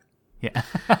shirt. Yeah.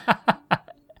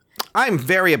 I'm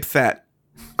very upset.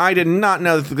 I did not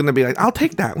know this was going to be like, I'll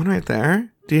take that one right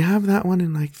there. Do you have that one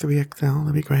in like 3XL?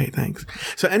 That'd be great. Thanks.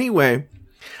 So anyway,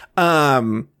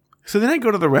 so then I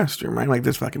go to the restroom, right? Like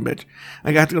this fucking bitch.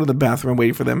 I got to go to the bathroom. I'm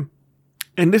waiting for them.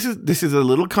 And this is a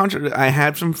little controversial. I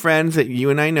had some friends that you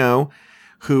and I know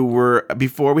who were,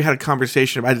 before we had a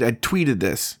conversation, I tweeted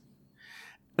this.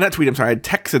 Not tweet, I'm sorry. I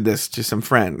texted this to some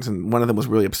friends, and one of them was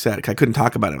really upset because I couldn't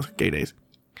talk about it. It was gay days.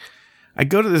 I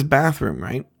go to this bathroom,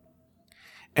 right?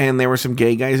 And there were some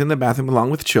gay guys in the bathroom along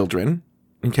with children.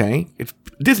 Okay? It's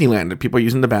Disneyland. People are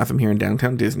using the bathroom here in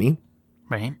downtown Disney.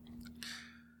 Right.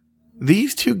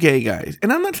 These two gay guys,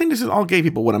 and I'm not saying this is all gay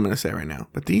people, what I'm going to say right now,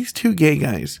 but these two gay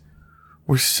guys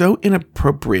were so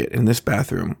inappropriate in this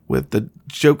bathroom with the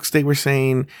jokes they were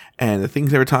saying and the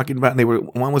things they were talking about. And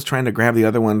one was trying to grab the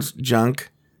other one's junk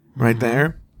right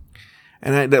there.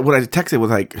 And what I texted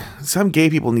was like, some gay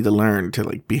people need to learn to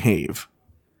like behave.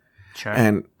 Sure.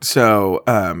 And so,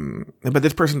 but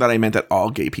this person thought I meant that all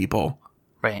gay people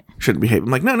shouldn't behave. I'm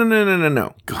like,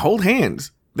 no. Hold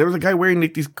hands. There was a guy wearing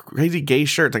like these crazy gay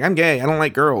shirts. Like, I'm gay. I don't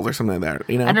like girls or something like that.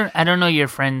 You know? I don't know your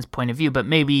friend's point of view, but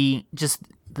maybe just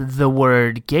the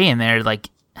word gay in there, like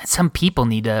some people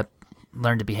need to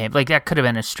learn to behave. Like that could have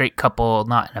been a straight couple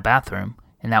not in a bathroom,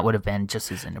 and that would have been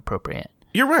just as inappropriate.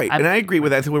 You're right, and I agree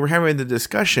with that. So we were having the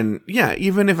discussion, yeah,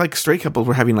 even if like straight couples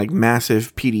were having like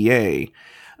massive PDA,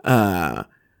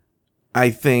 I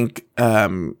think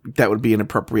that would be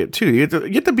inappropriate too. You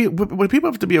have to be, what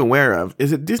people have to be aware of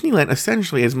is that Disneyland,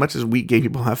 essentially, as much as we gay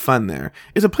people have fun there,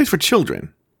 is a place for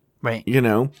children. Right. You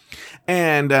know?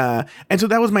 And so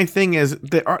that was my thing is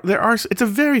there are it's a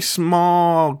very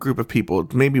small group of people,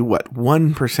 maybe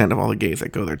 1% of all the gays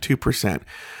that go there, 2%,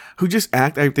 who just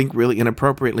act, I think, really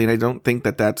inappropriately. And I don't think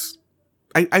that's,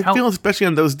 I feel especially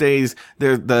on those days,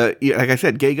 like I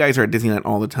said, gay guys are at Disneyland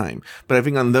all the time. But I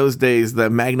think on those days,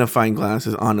 the magnifying glass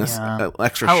is on us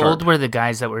extra sharp. How old were the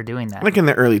guys that were doing that? Like in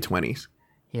their early 20s.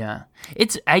 Yeah.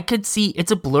 I could see,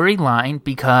 it's a blurry line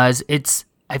because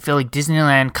I feel like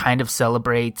Disneyland kind of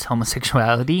celebrates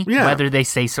homosexuality, whether they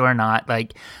say so or not.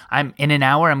 Like, in an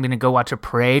hour, I'm going to go watch a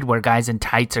parade where guys in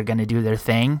tights are going to do their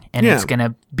thing, and it's going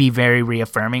to be very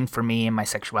reaffirming for me and my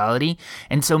sexuality.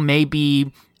 And so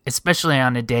maybe, especially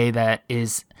on a day that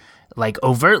is like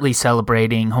overtly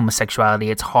celebrating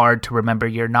homosexuality, it's hard to remember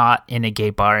you're not in a gay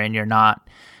bar and you're not,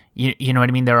 you know what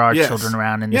I mean? There are children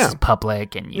around, and this is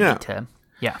public, and you need to,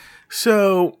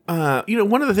 So,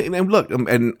 one of the things, and look,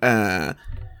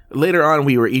 later on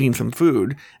we were eating some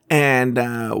food, and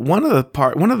one of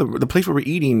the place where we're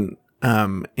eating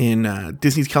in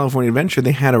Disney's California Adventure,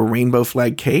 they had a rainbow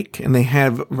flag cake, and they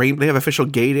have official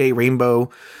gay day rainbow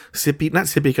not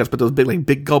sippy cups, but those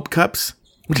big gulp cups,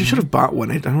 which I should have bought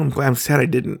one. I'm sad I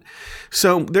didn't.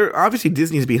 So there obviously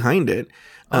Disney's behind it.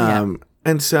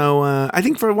 And so I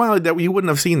think for a while that you wouldn't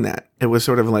have seen that. It was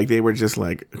sort of like they were just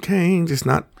like, okay, just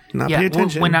not pay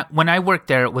attention. When I worked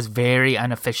there, it was very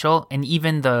unofficial, and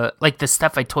even the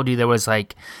stuff I told you, there was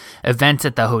like events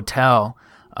at the hotel.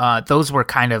 Those were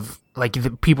kind of like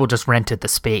the people just rented the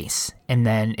space, and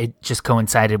then it just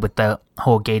coincided with the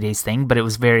whole Gay Days thing. But it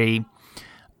was very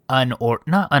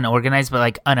not unorganized, but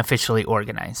like unofficially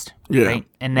organized. Yeah. Right.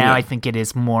 And now I think it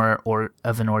is more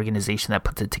of an organization that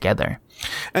puts it together.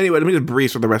 Anyway, let me just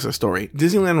breeze through the rest of the story.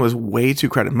 Disneyland was way too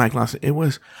crowded. Mike Lawson, it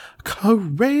was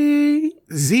crazy.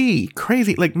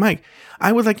 Like, Mike,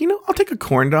 I was like, I'll take a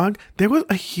corn dog. There was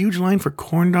a huge line for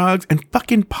corn dogs and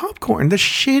fucking popcorn. The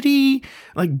shitty,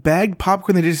 like, bagged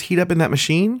popcorn they just heat up in that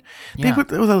machine. Yeah.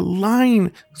 There was a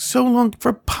line so long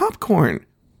for popcorn.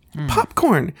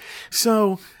 Popcorn.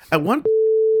 So, at one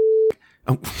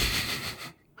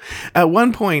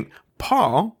point,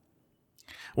 Paul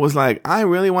was like, I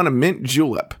really want a mint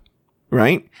julep,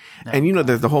 right? No. And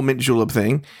there's the whole mint julep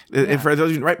thing. Yeah. For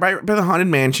those right by the Haunted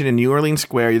Mansion in New Orleans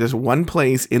Square, there's one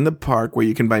place in the park where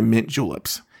you can buy mint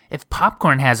juleps. If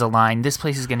popcorn has a line, this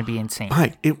place is going to be insane.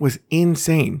 Mike, it was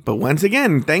insane. But once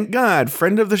again, thank God,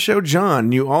 friend of the show, John,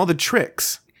 knew all the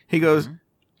tricks. He goes,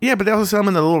 yeah, but they also sell them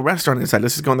in the little restaurant inside.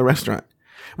 Let's just go in the restaurant,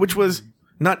 which was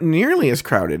not nearly as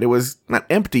crowded. It was not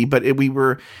empty, but we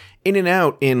were in and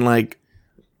out in like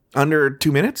under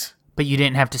 2 minutes. But you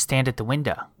didn't have to stand at the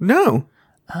window. No.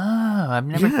 Oh, I've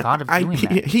never thought of doing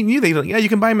that. He knew you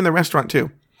can buy them in the restaurant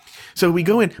too. So we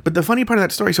go in, but the funny part of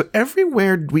that story, so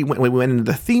everywhere we went into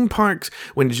the theme parks,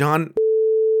 when John,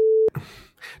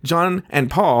 John and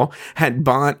Paul had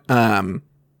bought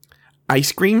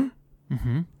ice cream.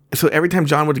 Mm-hmm. So every time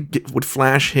John would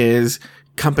flash his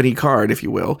company card, if you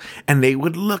will, and they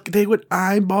would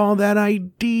eyeball that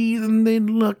ID, and they'd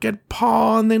look at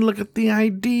Paul, and they'd look at the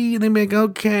ID, and they'd make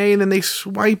okay, and then they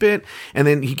swipe it, and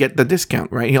then he get the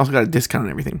discount, right? He also got a discount on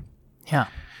everything. Yeah.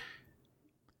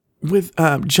 With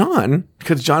John,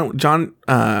 because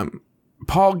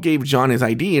Paul gave John his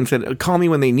ID and said, call me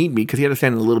when they need me, because he had to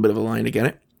stand in a little bit of a line to get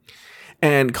it,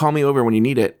 and call me over when you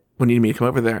need it, when you need me to come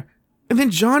over there. And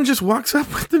then John just walks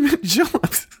up with the mint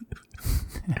juleps.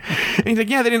 And he's like,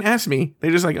 yeah, they didn't ask me. They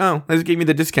just like, oh, they just gave me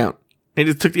the discount. They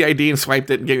just took the ID and swiped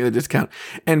it and gave me the discount.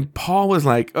 And Paul was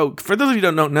like, oh, for those of you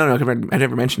who don't know, I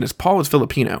never mentioned this, Paul was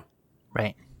Filipino.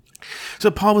 Right.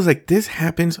 So Paul was like, this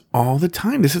happens all the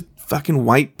time. This is fucking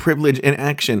white privilege in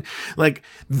action. Like,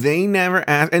 they never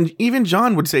ask. And even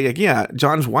John would say, like, yeah,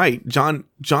 John's white. John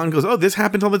goes, oh, this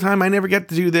happens all the time. I never get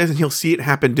to do this. And he'll see it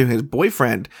happen to his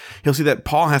boyfriend. He'll see that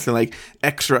Paul has to, like,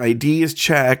 extra ID is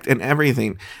checked and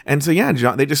everything. And so, yeah,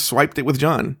 they just swiped it with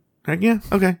John. Like, yeah,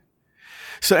 okay.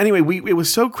 So anyway, it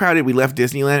was so crowded. We left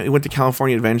Disneyland. We went to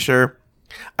California Adventure.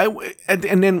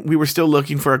 And then we were still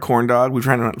looking for a corn dog. We were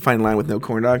trying to find a line with no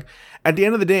corn dog. At the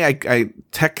end of the day, I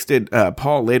texted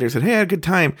Paul later, said, hey, I had a good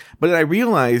time. But then I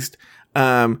realized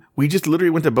we just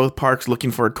literally went to both parks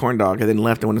looking for a corn dog and then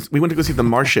left. We went to go see The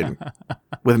Martian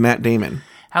with Matt Damon.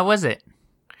 How was it?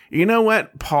 You know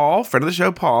what? Paul, friend of the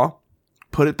show, Paul,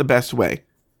 put it the best way.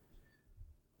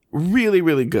 Really,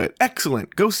 really good.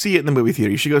 Excellent. Go see it in the movie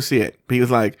theater. You should go see it. But he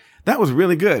was like, that was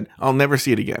really good. I'll never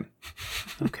see it again.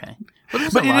 Okay. Well,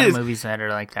 there's a lot of movies that are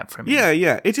like that for me.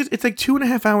 Yeah. It's like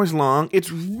 2.5 hours long. It's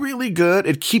really good.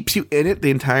 It keeps you in it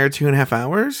the entire 2.5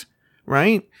 hours,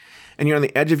 right? And you're on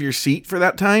the edge of your seat for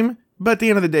that time. But at the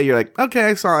end of the day, you're like, okay,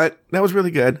 I saw it. That was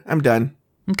really good. I'm done.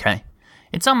 Okay.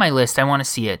 It's on my list. I want to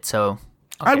see it, so...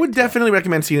 I would definitely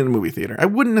recommend seeing it in a movie theater. I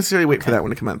wouldn't necessarily wait for that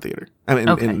one to come out in theater. I mean,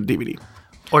 in DVD.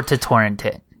 Or to torrent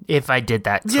it, if I did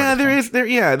that. Yeah, there is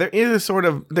a sort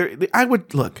of... I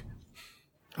would... Look...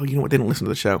 Oh, you know what? They don't listen to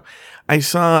the show. I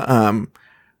saw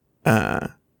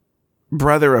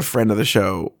brother of friend of the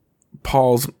show,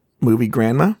 Paul's movie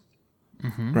Grandma,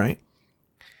 right?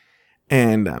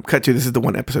 And cut to, this is the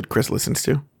one episode Chris listens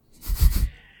to.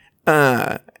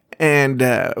 And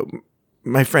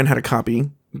my friend had a copy,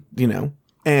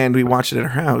 and we watched it at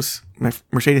her house.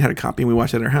 Mercedes had a copy, and we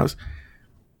watched it at her house.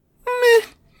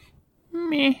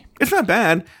 Meh. It's not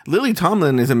bad. Lily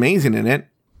Tomlin is amazing in it.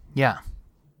 Yeah.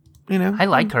 I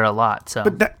like her a lot. So,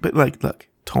 but look,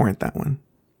 torrent that one,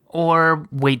 or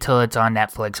wait till it's on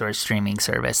Netflix or a streaming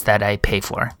service that I pay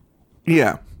for.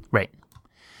 Yeah, right.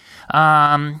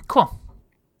 Cool.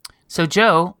 So,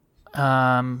 Joe,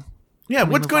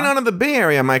 what's going on in the Bay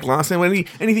Area, Mike Lawson?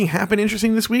 Anything happen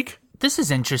interesting this week? This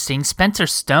is interesting. Spencer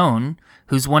Stone,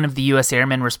 who's one of the U.S.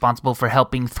 airmen responsible for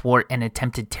helping thwart an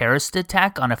attempted terrorist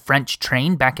attack on a French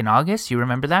train back in August. You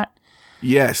remember that?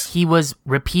 Yes. He was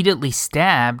repeatedly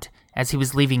stabbed as he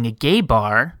was leaving a gay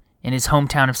bar in his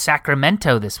hometown of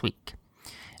Sacramento this week.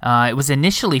 It was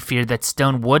initially feared that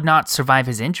Stone would not survive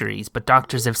his injuries, but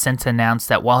doctors have since announced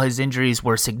that while his injuries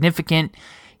were significant,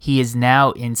 he is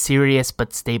now in serious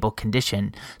but stable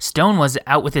condition. Stone was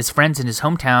out with his friends in his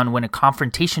hometown when a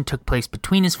confrontation took place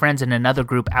between his friends and another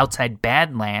group outside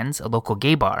Badlands, a local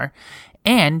gay bar.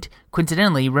 And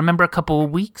coincidentally, remember a couple of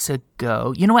weeks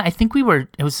ago, you know what? I think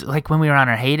it was like when we were on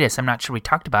our hiatus. I'm not sure we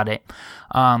talked about it.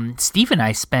 Steve and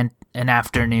I spent an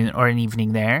afternoon or an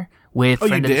evening there with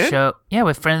friend of the show. Yeah,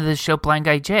 with friend of the show, Blind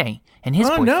Guy Jay, and his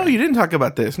boyfriend. No, you didn't talk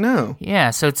about this. No. Yeah,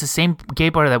 so it's the same gay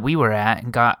bar that we were at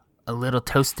and got a little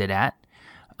toasted at,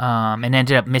 and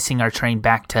ended up missing our train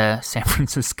back to San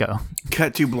Francisco.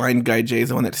 Cut to Blind Guy Jay's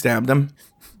the one that stabbed him.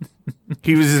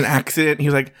 He was in an accident. He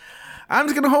was like, I'm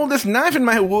just going to hold this knife in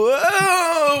my...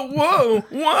 Whoa.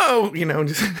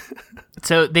 Just...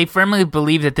 So they firmly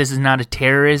believe that this is not a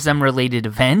terrorism-related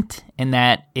event and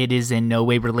that it is in no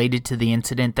way related to the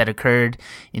incident that occurred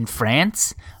in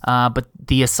France. But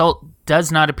the assault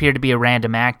does not appear to be a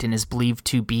random act and is believed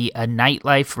to be a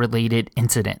nightlife-related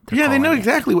incident. Yeah, they know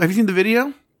exactly. Have you seen the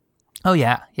video? Oh,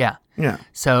 yeah. Yeah.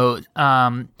 So,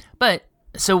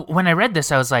 so when I read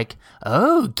this, I was like,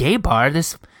 oh, gay bar,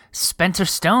 this... Spencer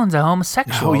Stone's a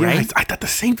homosexual, yeah, right? I thought the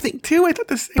same thing too.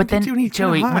 But then,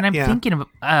 Joey, when I'm thinking of,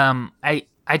 I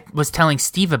was telling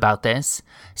Steve about this.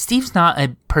 Steve's not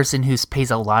a person who pays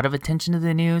a lot of attention to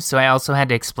the news, so I also had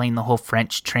to explain the whole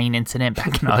French train incident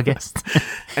back in August.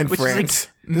 And France.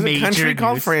 There's a country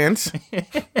called France.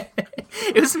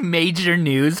 It was major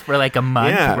news for like a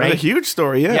month, right? It was a huge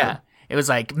story, yeah. it was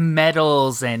like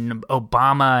medals and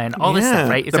Obama and all this stuff,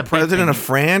 right? It's the president of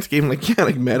France gave him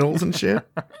like medals and shit.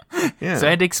 Yeah. So I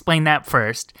had to explain that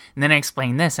first, and then I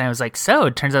explained this, and I was like, so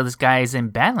it turns out this guy is in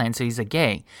Badlands, so he's a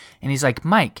gay. And he's like,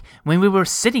 Mike, when we were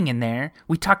sitting in there,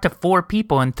 we talked to 4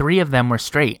 people, and 3 of them were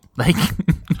straight. Like,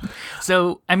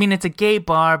 so, I mean, it's a gay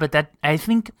bar, but that, I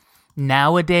think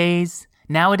nowadays,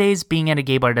 being at a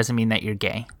gay bar doesn't mean that you're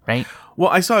gay, right? Well,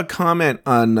 I saw a comment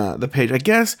on the page. I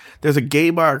guess there's a gay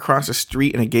bar across the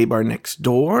street and a gay bar next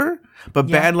door, but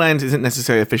Badlands isn't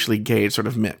necessarily officially gay. It's sort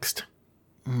of mixed.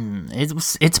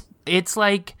 It's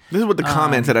like, this is what the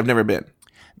comment said. I've never been.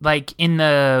 Like in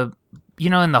the,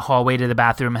 in the hallway to the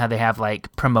bathroom, how they have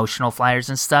like promotional flyers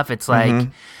and stuff. It's like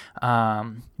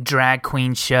drag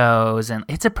queen shows, and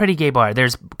it's a pretty gay bar.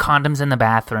 There's condoms in the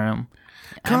bathroom.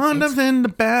 Condoms in the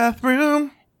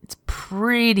bathroom. It's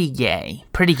pretty gay.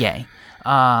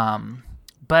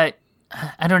 But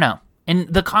I don't know. And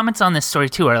the comments on this story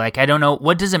too are like, I don't know,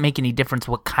 what does it make any difference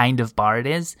what kind of bar it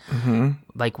is? Mm-hmm.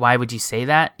 Like, why would you say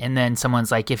that? And then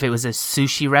someone's like, if it was a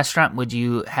sushi restaurant, would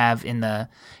you have in the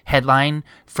headline,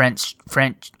 France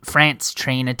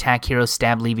train attack hero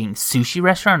stab leaving sushi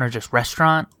restaurant, or just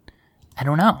restaurant? I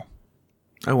don't know.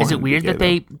 Is it weird that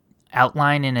they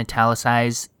outline and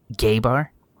italicize gay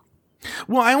bar?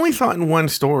 Well, I only saw it in one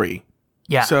story.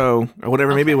 Yeah. So, or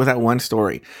whatever, maybe it was that one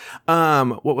story.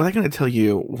 What was I going to tell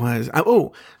you was,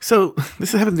 so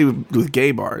this has to do with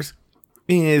gay bars.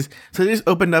 So they just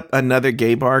opened up another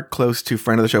gay bar close to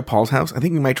friend of the show, Paul's house. I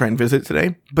think we might try and visit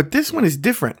today. But this one is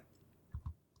different.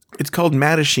 It's called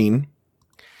Mattachine.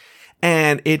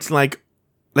 And it's like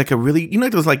a really,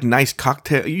 those like nice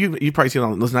cocktail, you probably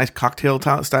seen those nice cocktail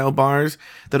style bars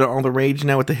that are all the rage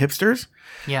now with the hipsters.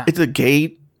 Yeah. It's a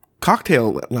gay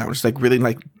cocktail lounge, like really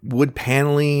like wood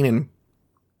paneling and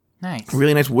nice,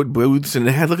 really nice wood booths, and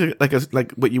it had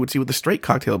like what you would see with a straight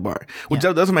cocktail bar, which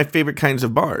those are my favorite kinds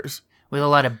of bars. With a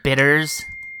lot of bitters.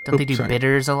 Don't they do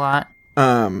bitters a lot?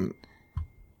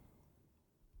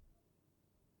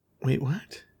 Wait,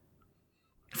 what?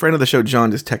 Friend of the show,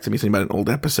 John, just texted me something about an old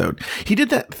episode. He did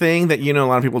that thing that, a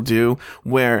lot of people do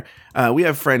where we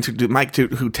have friends who do, Mike,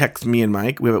 who text me and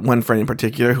Mike. We have one friend in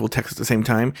particular who will text at the same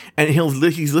time, and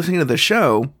he's listening to the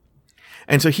show,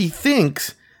 and so he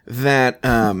thinks that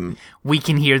we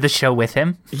can hear the show with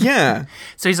him. Yeah.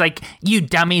 So he's like, you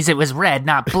dummies, it was red,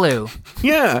 not blue.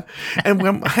 Yeah. And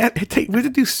we had to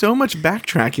do so much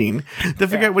backtracking to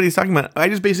figure out what he's talking about. I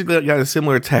just basically got a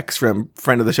similar text from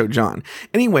friend of the show, John.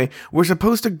 Anyway, we're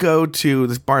supposed to go to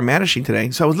this bar Mattachine today.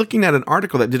 So I was looking at an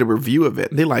article that did a review of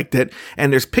it. They liked it.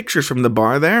 And there's pictures from the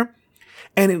bar there.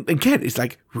 And again, it's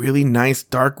like really nice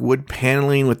dark wood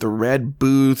paneling with the red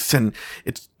booths, and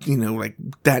it's, like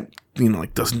that,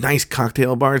 like those nice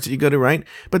cocktail bars that you go to, right?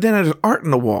 But then there's art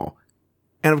on the wall.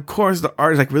 And of course, the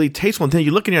art is like really tasteful. And then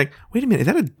you look and you're like, wait a minute, is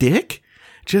that a dick?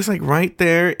 Just like right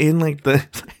there in like the,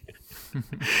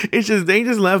 it's just, they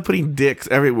just love putting dicks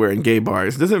everywhere in gay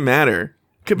bars. It doesn't matter.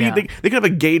 Could be, they could have a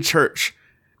gay church.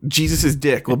 Jesus'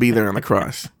 dick will be there on the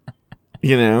cross,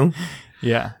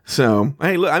 Yeah. So,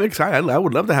 hey, look, I'm excited. I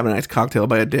would love to have a nice cocktail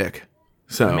by a dick.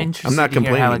 So, I'm interested I'm not to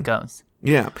complaining. hear how it goes.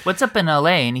 Yeah. What's up in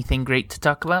LA? Anything great to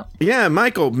talk about? Yeah,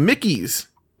 Michael, Mickey's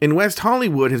in West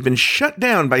Hollywood has been shut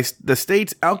down by the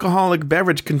state's Alcoholic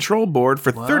Beverage Control Board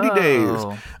for 30 days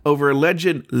over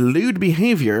alleged lewd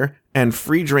behavior and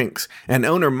free drinks. And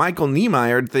owner Michael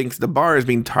Niemeyer thinks the bar is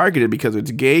being targeted because of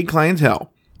its gay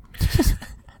clientele.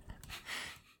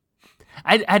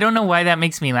 I don't know why that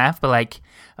makes me laugh, but like,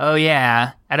 oh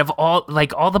yeah, out of all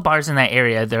the bars in that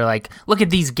area, they're like, look at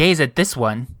these gays at this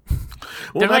one.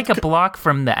 They're like a block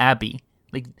from the Abbey.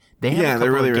 Like they have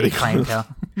they're really, really clientele.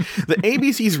 The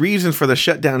ABC's reasons for the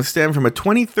shutdown stem from a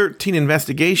 2013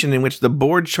 investigation in which the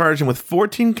board charged him with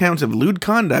 14 counts of lewd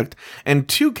conduct and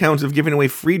 2 counts of giving away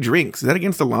free drinks. Is that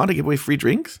against the law to give away free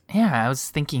drinks? Yeah, I was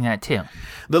thinking that too.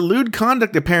 The lewd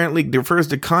conduct apparently refers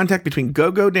to contact between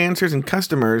go-go dancers and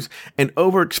customers and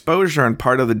overexposure on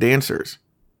part of the dancers.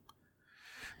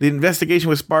 The investigation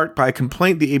was sparked by a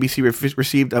complaint the ABC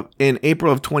received in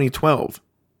April of 2012.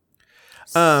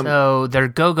 So they're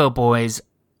go-go boys.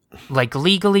 Like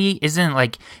legally, isn't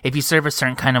like if you serve a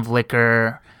certain kind of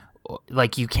liquor,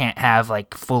 like you can't have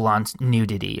like full-on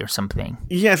nudity or something.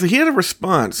 Yeah, so he had a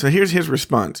response. So here's his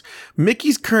response.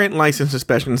 Mickey's current license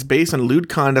suspension is based on lewd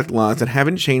conduct laws that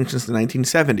haven't changed since the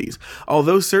 1970s,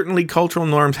 although certainly cultural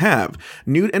norms have.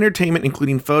 Nude entertainment,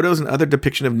 including photos and other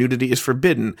depiction of nudity, is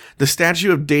forbidden. The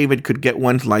statue of David could get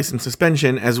one's license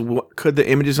suspension, as could the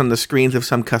images on the screens of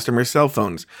some customers' cell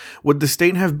phones. Would the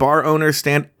state have bar owners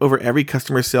stand over every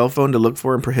customer's cell phone to look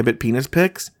for and prohibit penis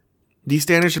pics? These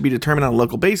standards should be determined on a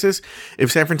local basis.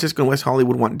 If San Francisco and West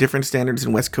Hollywood want different standards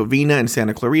than West Covina and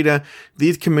Santa Clarita,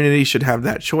 these communities should have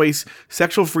that choice.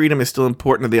 Sexual freedom is still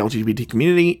important to the LGBT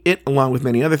community. It, along with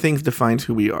many other things, defines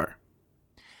who we are.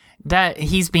 That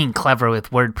he's being clever with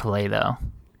wordplay, though.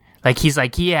 Like, he's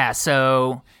like, yeah,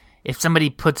 so if somebody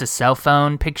puts a cell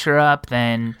phone picture up,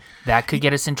 then that could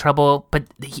get us in trouble. But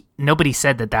nobody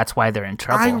said that that's why they're in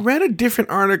trouble. I read a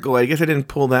different article. I guess I didn't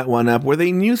pull that one up, where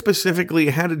they knew specifically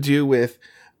it had to do with,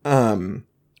 like,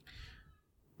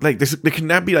 there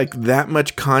cannot be, like, that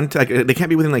much contact. They can't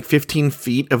be within, like, 15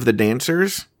 feet of the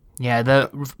dancers. Yeah, the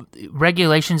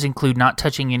regulations include not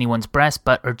touching anyone's breast,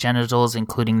 butt, or genitals,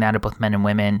 including that of both men and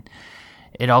women.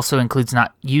 It also includes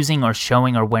not using or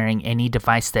showing or wearing any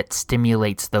device that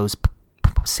stimulates those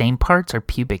same parts or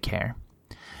pubic hair.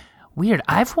 Weird.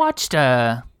 I've watched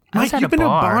Mike, you've been to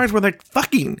bars where they're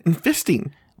fucking and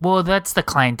fisting. Well, that's the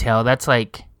clientele. That's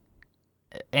like,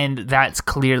 and that's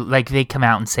clear. Like, they come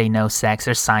out and say no sex.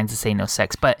 There's signs that say no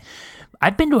sex. But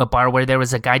I've been to a bar where there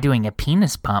was a guy doing a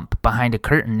penis pump behind a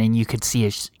curtain, and you could see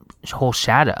his whole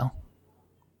shadow.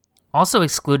 Also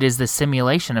excluded is the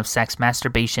simulation of sex,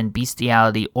 masturbation,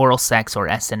 bestiality, oral sex, or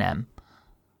S&M.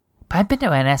 But I've been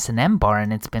to an S&M bar,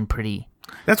 and it's been pretty...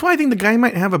 That's why I think the guy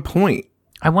might have a point.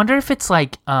 I wonder if it's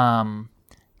like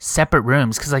separate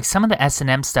rooms, because like some of the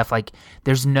S&M stuff, like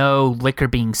there's no liquor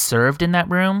being served in that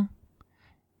room.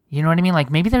 You know what I mean? Like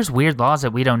maybe there's weird laws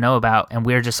that we don't know about, and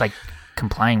we're just like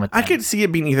complying with them. I could see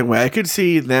it being either way. I could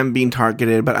see them being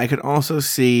targeted, but I could also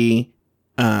see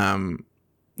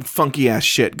funky ass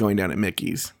shit going down at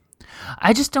Mickey's.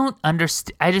 I just don't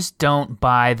understand. I just don't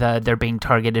buy they're being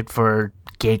targeted for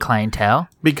gay clientele,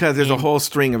 because there's a whole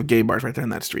string of gay bars right there on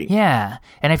that street. Yeah,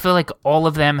 and I feel like all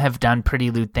of them have done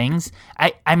pretty lewd things.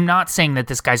 I'm not saying that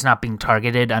this guy's not being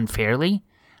targeted unfairly,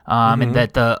 and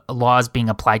that the law is being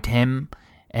applied to him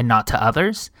and not to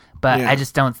others, but I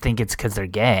just don't think it's because they're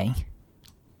gay.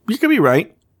 You could be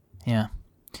right. Yeah.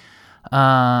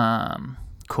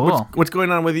 Cool. What's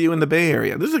going on with you in the Bay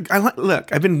Area? Look,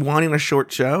 I've been wanting a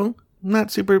short show. I'm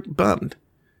not super bummed.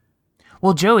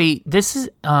 Well, Joey, this is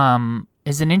an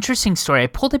interesting story. I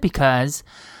pulled it because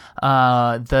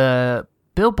the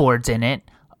billboards in it,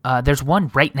 there's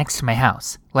one right next to my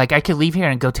house. Like, I could leave here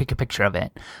and go take a picture of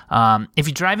it. If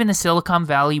you drive in the Silicon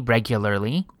Valley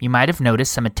regularly, you might have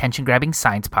noticed some attention-grabbing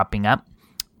signs popping up.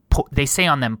 They say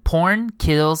on them, "Porn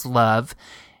kills love"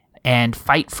 and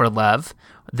 "Fight for love."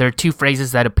 There are two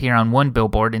phrases that appear on one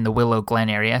billboard in the Willow Glen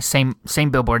area, same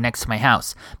billboard next to my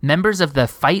house. Members of the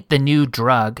Fight the New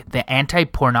Drug, the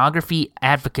anti-pornography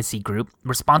advocacy group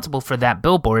responsible for that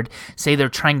billboard, say they're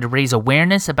trying to raise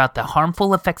awareness about the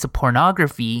harmful effects of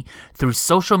pornography through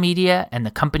social media and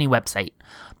the company website.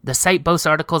 The site boasts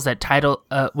articles that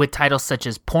with titles such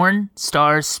as "Porn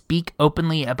Stars Speak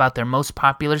Openly About Their Most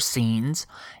Popular Scenes"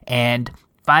 and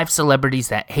 5 Celebrities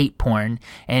That Hate Porn,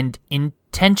 and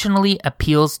intentionally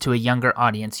appeals to a younger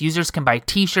audience. Users can buy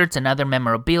t-shirts and other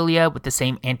memorabilia with the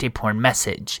same anti-porn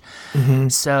message. Mm-hmm.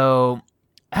 So,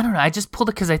 I don't know. I just pulled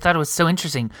it because I thought it was so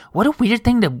interesting. What a weird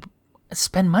thing to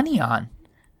spend money on.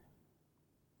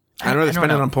 I'd rather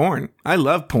spend it on porn. I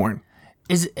love porn.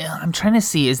 I'm trying to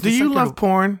see. Do you love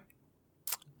porn?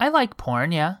 I like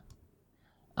porn, yeah.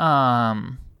 I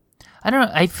don't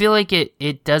know. I feel like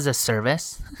it does a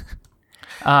service.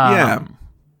 Yeah.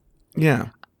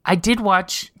 I did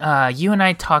watch, you and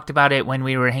I talked about it when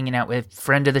we were hanging out with a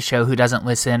friend of the show who doesn't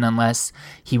listen unless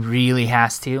he really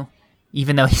has to,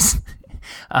 even though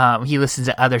he listens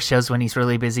to other shows when he's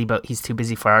really busy, but he's too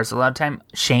busy for ours a lot of time.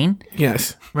 Shane?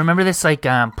 Yes. Remember this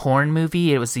porn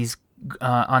movie? It was these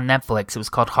on Netflix. It was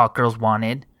called Hot Girls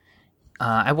Wanted.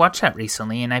 I watched that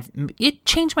recently, and it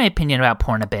changed my opinion about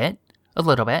porn a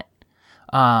little bit.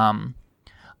 I'm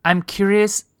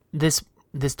curious.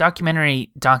 This documentary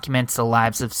documents the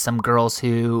lives of some girls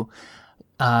who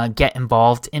get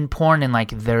involved in porn and like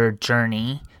their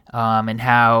journey, and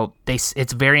how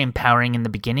it's very empowering in the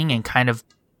beginning and kind of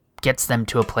gets them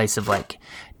to a place of like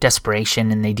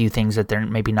desperation, and they do things that they're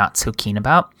maybe not so keen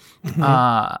about.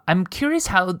 Mm-hmm. I'm curious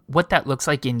what that looks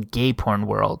like in gay porn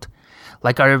world.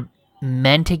 Like, are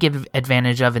men taken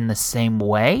advantage of in the same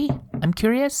way? I'm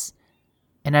curious,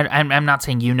 and I'm not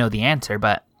saying you know the answer,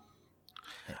 but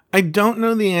I don't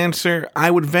know the answer.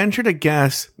 I would venture to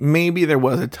guess maybe there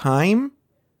was a time,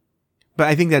 but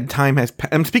I think that time has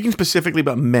I'm speaking specifically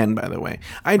about men, by the way.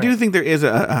 I do think there is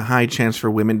a high chance for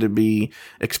women to be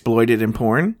exploited in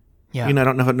porn. Yeah. I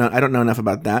don't know enough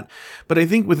about that. But I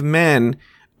think with men,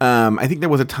 I think there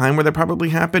was a time where that probably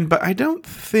happened, but I don't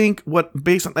think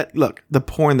based on that, look, the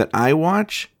porn that I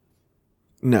watch,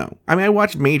 no. I mean, I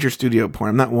watch major studio porn.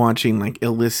 I'm not watching like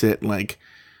illicit, like,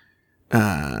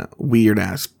 weird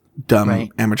ass dumb Right.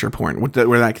 amateur porn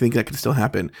where I think that could still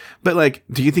happen. But like,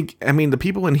 do you think, I mean, the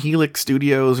people in Helix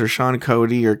Studios or Sean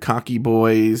Cody or Cocky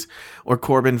Boys or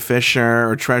Corbin Fisher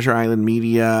or Treasure Island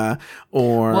Media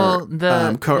or Well,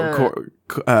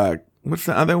 what's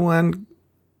the other one?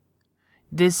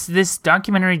 This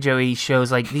documentary, Joey,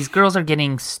 shows like these girls are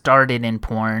getting started in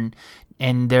porn,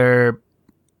 and their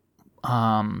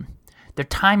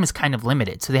time is kind of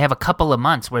limited. So they have a couple of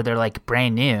months where they're like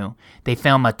brand new. They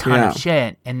film a ton of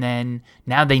shit, and then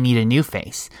now they need a new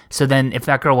face. So then if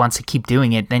that girl wants to keep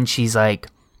doing it, then she's like,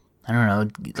 I don't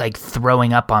know, like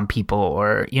throwing up on people,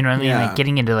 or you know what I mean, Yeah. like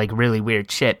getting into like really weird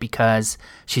shit because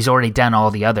she's already done all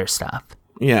the other stuff.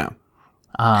 Yeah.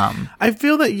 I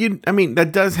feel that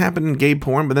that does happen in gay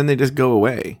porn, but then they just go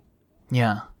away.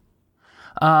 Yeah.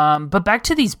 But back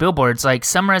to these billboards, like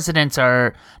some residents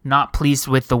are not pleased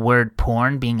with the word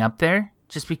porn being up there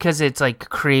just because it's like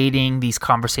creating these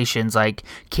conversations, like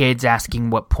kids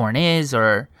asking what porn is,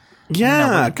 or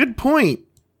Yeah, good point.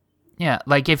 yeah,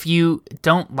 like if you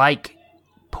don't like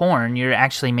porn, you're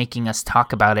actually making us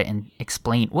talk about it and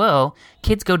explain, well,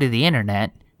 kids go to the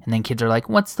internet, and then kids are like,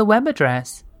 what's the web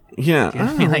address? Yeah. You know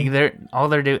what I mean? Like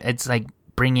they're doing, it's like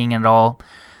bringing it all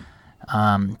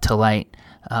to light.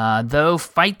 Though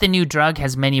Fight the New Drug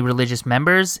has many religious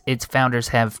members, its founders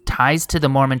have ties to the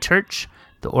Mormon Church.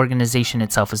 The organization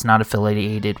itself is not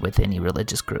affiliated with any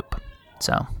religious group.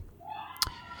 So,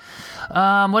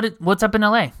 what's up in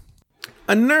LA?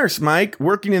 A nurse, Mike,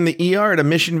 working in the ER at a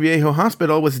Mission Viejo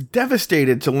hospital was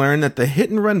devastated to learn that the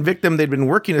hit-and-run victim they'd been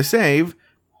working to save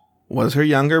was her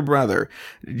younger brother.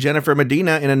 Jennifer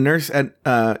Medina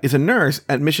is a nurse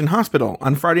at Mission Hospital.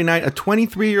 On Friday night, a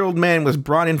 23-year-old man was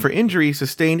brought in for injuries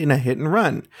sustained in a hit and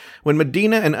run. When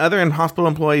Medina and other hospital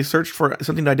employees searched for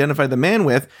something to identify the man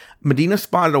with, Medina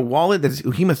spotted a wallet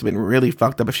he must have been really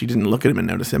fucked up if she didn't look at him and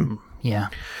notice him. Yeah.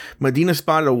 Medina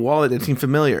spotted a wallet that seemed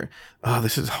familiar. Oh,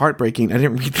 this is heartbreaking. I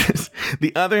didn't read this.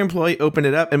 The other employee opened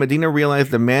it up, and Medina realized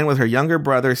the man was her younger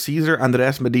brother, Cesar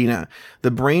Andres Medina.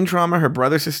 The brain trauma her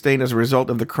brother sustained as a result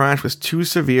of the crash was too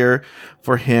severe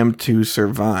for him to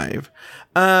survive.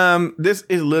 This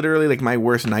is literally like my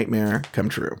worst nightmare come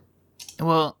true.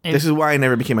 Well, This is why I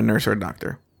never became a nurse or a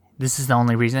doctor. this is the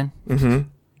only reason? Mm-hmm.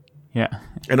 Yeah.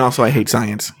 And also, I hate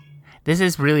science. This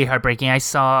is really heartbreaking. I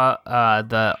saw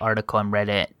the article and read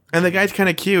it. And the guy's kind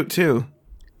of cute, too.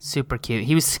 Super cute.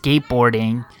 He was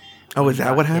skateboarding. Oh, is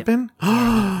that what happened?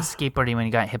 Skateboarding when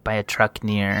he got hit by a truck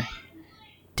near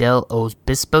Del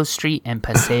Obispo Street and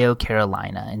Paseo,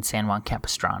 Carolina in San Juan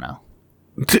Capistrano.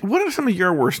 What are some of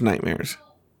your worst nightmares?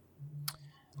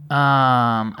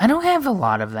 I don't have a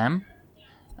lot of them.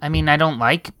 I mean, I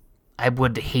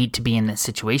would hate to be in this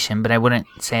situation, but I wouldn't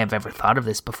say I've ever thought of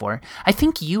this before. I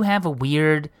think you have a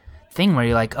weird thing where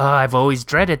you're like, oh, I've always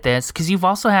dreaded this, because you've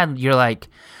also had, you're like,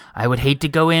 I would hate to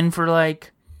go in for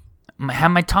like,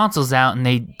 have my tonsils out and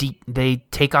they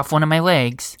take off one of my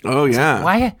legs. Oh, yeah.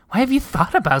 Why have you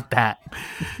thought about that?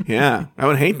 Yeah, I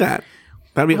would hate that.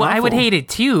 That'd be Well, awful. I would hate it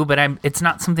too, but it's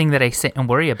not something that I sit and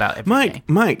worry about every day.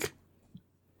 Mike,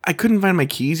 I couldn't find my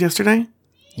keys yesterday.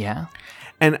 Yeah.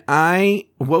 And I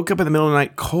woke up in the middle of the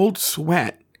night, cold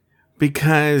sweat,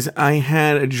 because I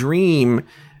had a dream.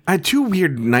 I had two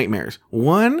weird nightmares.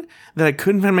 One, that I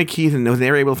couldn't find my keys and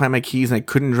they were able to find my keys and I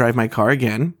couldn't drive my car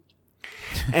again.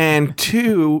 And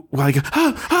two, well, I go,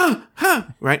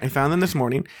 right? I found them this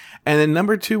morning. And then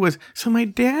number two was, so my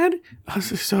dad,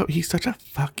 he's such a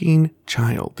fucking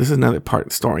child. This is another part of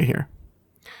the story here.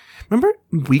 Remember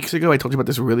weeks ago I told you about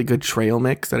this really good trail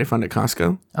mix that I found at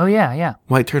Costco? Oh, yeah.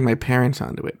 Well, I turned my parents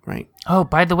onto it, right? Oh,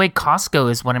 by the way, Costco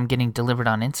is what I'm getting delivered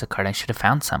on Instacart. I should have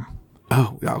found some.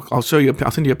 Oh, I'll show you.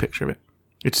 I'll send you a picture of it.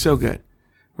 It's so good,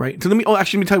 right? So let me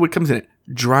tell you what comes in it.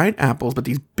 Dried apples, but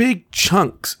these big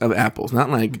chunks of apples, not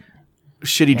like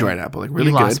shitty dried apple, like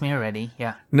really you good. lost me already.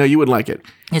 Yeah. No, you would like it.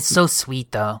 It's so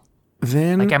sweet, though.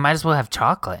 Then, Like, I might as well have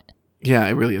chocolate. yeah,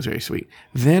 it really is very sweet.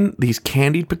 Then these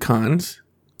candied pecans,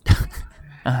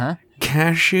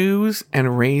 cashews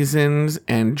and raisins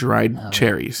and dried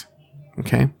cherries.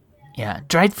 Okay. Yeah.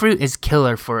 Dried fruit is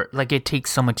killer for, like, it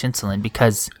takes so much insulin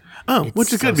because... Oh, It's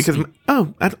which is so good because, sweet.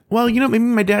 well, maybe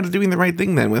my dad's doing the right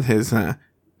thing then with his,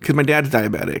 because my dad's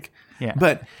diabetic. Yeah.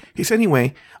 But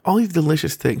anyway, all these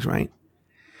delicious things, right?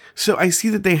 So I see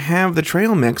that they have the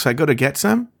trail mix. So I go to get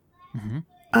some.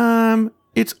 Mm-hmm.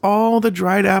 It's all the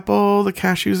dried apple, the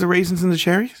cashews, the raisins, and the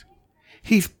cherries.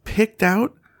 He's picked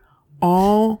out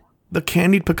all the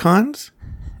candied pecans,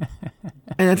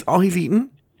 and that's all he's eaten.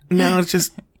 Now it's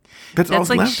just that's all That's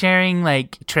like left. sharing,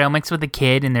 like, trail mix with a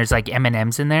kid and there's, like,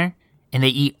 M&Ms in there. and they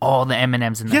eat all the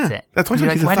M&Ms and that's it. That's why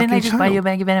You're he's a why didn't I fucking just buy you a child."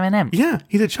 bag of M&Ms? Yeah,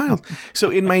 he's a child. So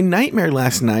in my nightmare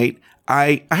last night,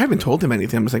 I haven't told him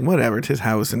anything. I was like, whatever, it's his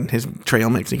house and his trail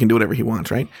mix. He can do whatever he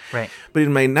wants, right? Right. But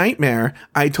in my nightmare,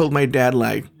 I told my dad,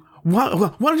 like, why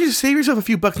don't you just save yourself a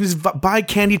few bucks and just buy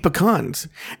candied pecans?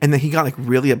 And then he got like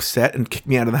really upset and kicked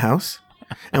me out of the house.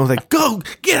 And was like, "Go,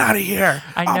 get out of here!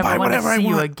 I'll never buy want to whatever I see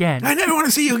you want. again." I never want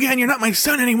to see you again. You're not my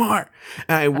son anymore."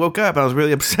 And I woke up. I was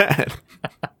really upset.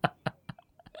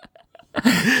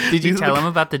 Did you tell him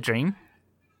about the dream?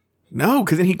 No,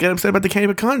 because then he got upset about the candy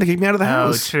pecan to kick me out of the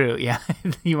house. Oh, true. Yeah,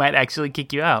 he might actually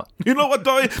kick you out. You know what,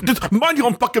 though? Just mind your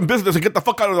own fucking business and get the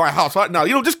fuck out of my house right now.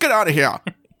 Just get out of here.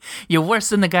 You're worse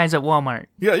than the guys at Walmart.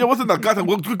 Yeah, you're worse than the guys.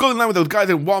 We'll go in line with those guys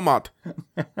in Walmart.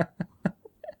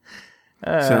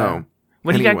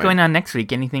 What do you got going on next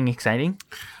week? Anything exciting?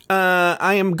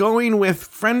 I am going with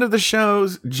friend of the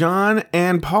shows, John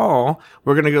and Paul.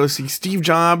 We're going to go see Steve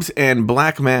Jobs and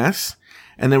Black Mass.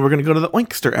 And then we're going to go to the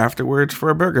Oinkster afterwards for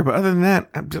a burger. But other than that,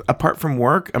 apart from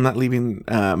work, I'm not leaving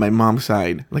my mom's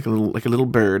side like a little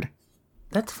bird.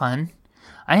 That's fun.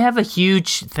 I have a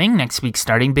huge thing next week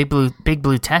starting. Big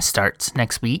Blue Test starts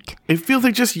next week. It feels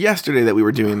like just yesterday that we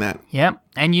were doing that. Yep.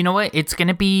 And you know what? It's going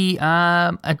to be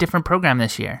a different program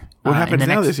this year. What happens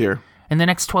now this year? In the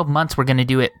next 12 months, we're going to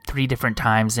do it 3 different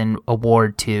times and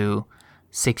award to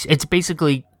 6. It's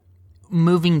basically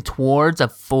moving towards a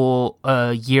full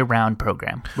year-round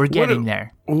program. We're getting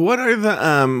there. What are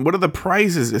the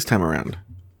prizes this time around?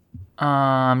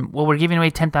 Well, we're giving away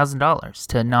 $10,000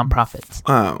 to nonprofits.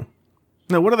 Oh.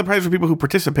 No, what are the prizes for people who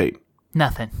participate?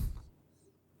 Nothing.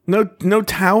 No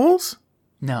towels?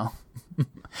 No.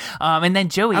 And then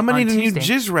Joey, I'm gonna need Tuesday, a new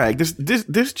jizz rag. This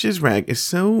jizz rag is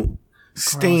so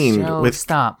stained with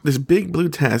this Big Blue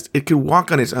Test. It could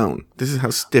walk on its own. This is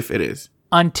how stiff it is.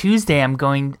 On Tuesday, I'm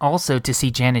going also to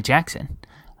see Janet Jackson.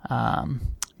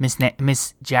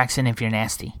 Miss Jackson, if you're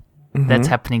nasty. Mm-hmm. That's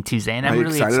happening Tuesday, and I'm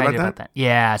really excited about that.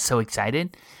 Yeah, so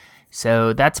excited.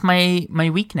 So that's my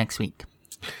week next week.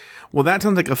 Well, that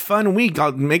sounds like a fun week.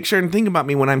 I'll make sure and think about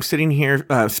me when I'm sitting here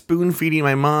spoon feeding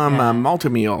my mom Malta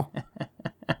meal.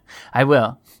 I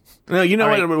will. No, you know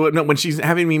what? No, when she's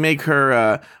having me make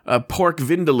her a pork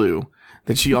vindaloo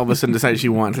that she all of a sudden decided she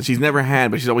wants, that she's never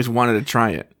had, but she's always wanted to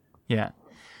try it. Yeah.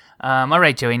 All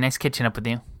right, Joey. Nice catching up with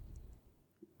you.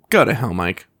 Go to hell,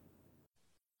 Mike.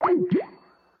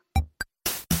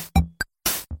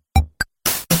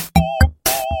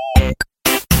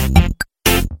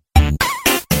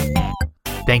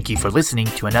 Thank you for listening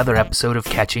to another episode of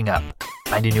Catching Up.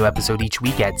 Find a new episode each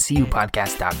week at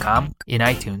cupodcast.com, in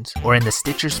iTunes, or in the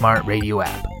Stitcher Smart Radio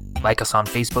app. Like us on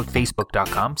Facebook,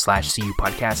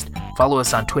 facebook.com/cupodcast. Follow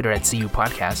us on Twitter at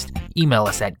cupodcast. Email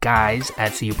us at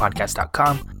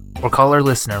guys@cupodcast.com, or call our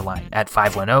listener line at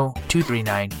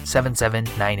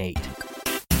 510-239-7798.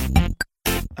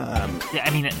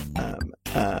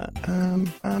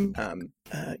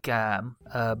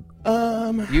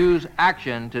 Use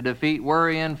action to defeat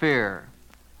worry and fear.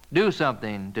 Do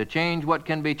something to change what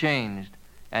can be changed,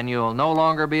 and you'll no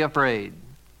longer be afraid.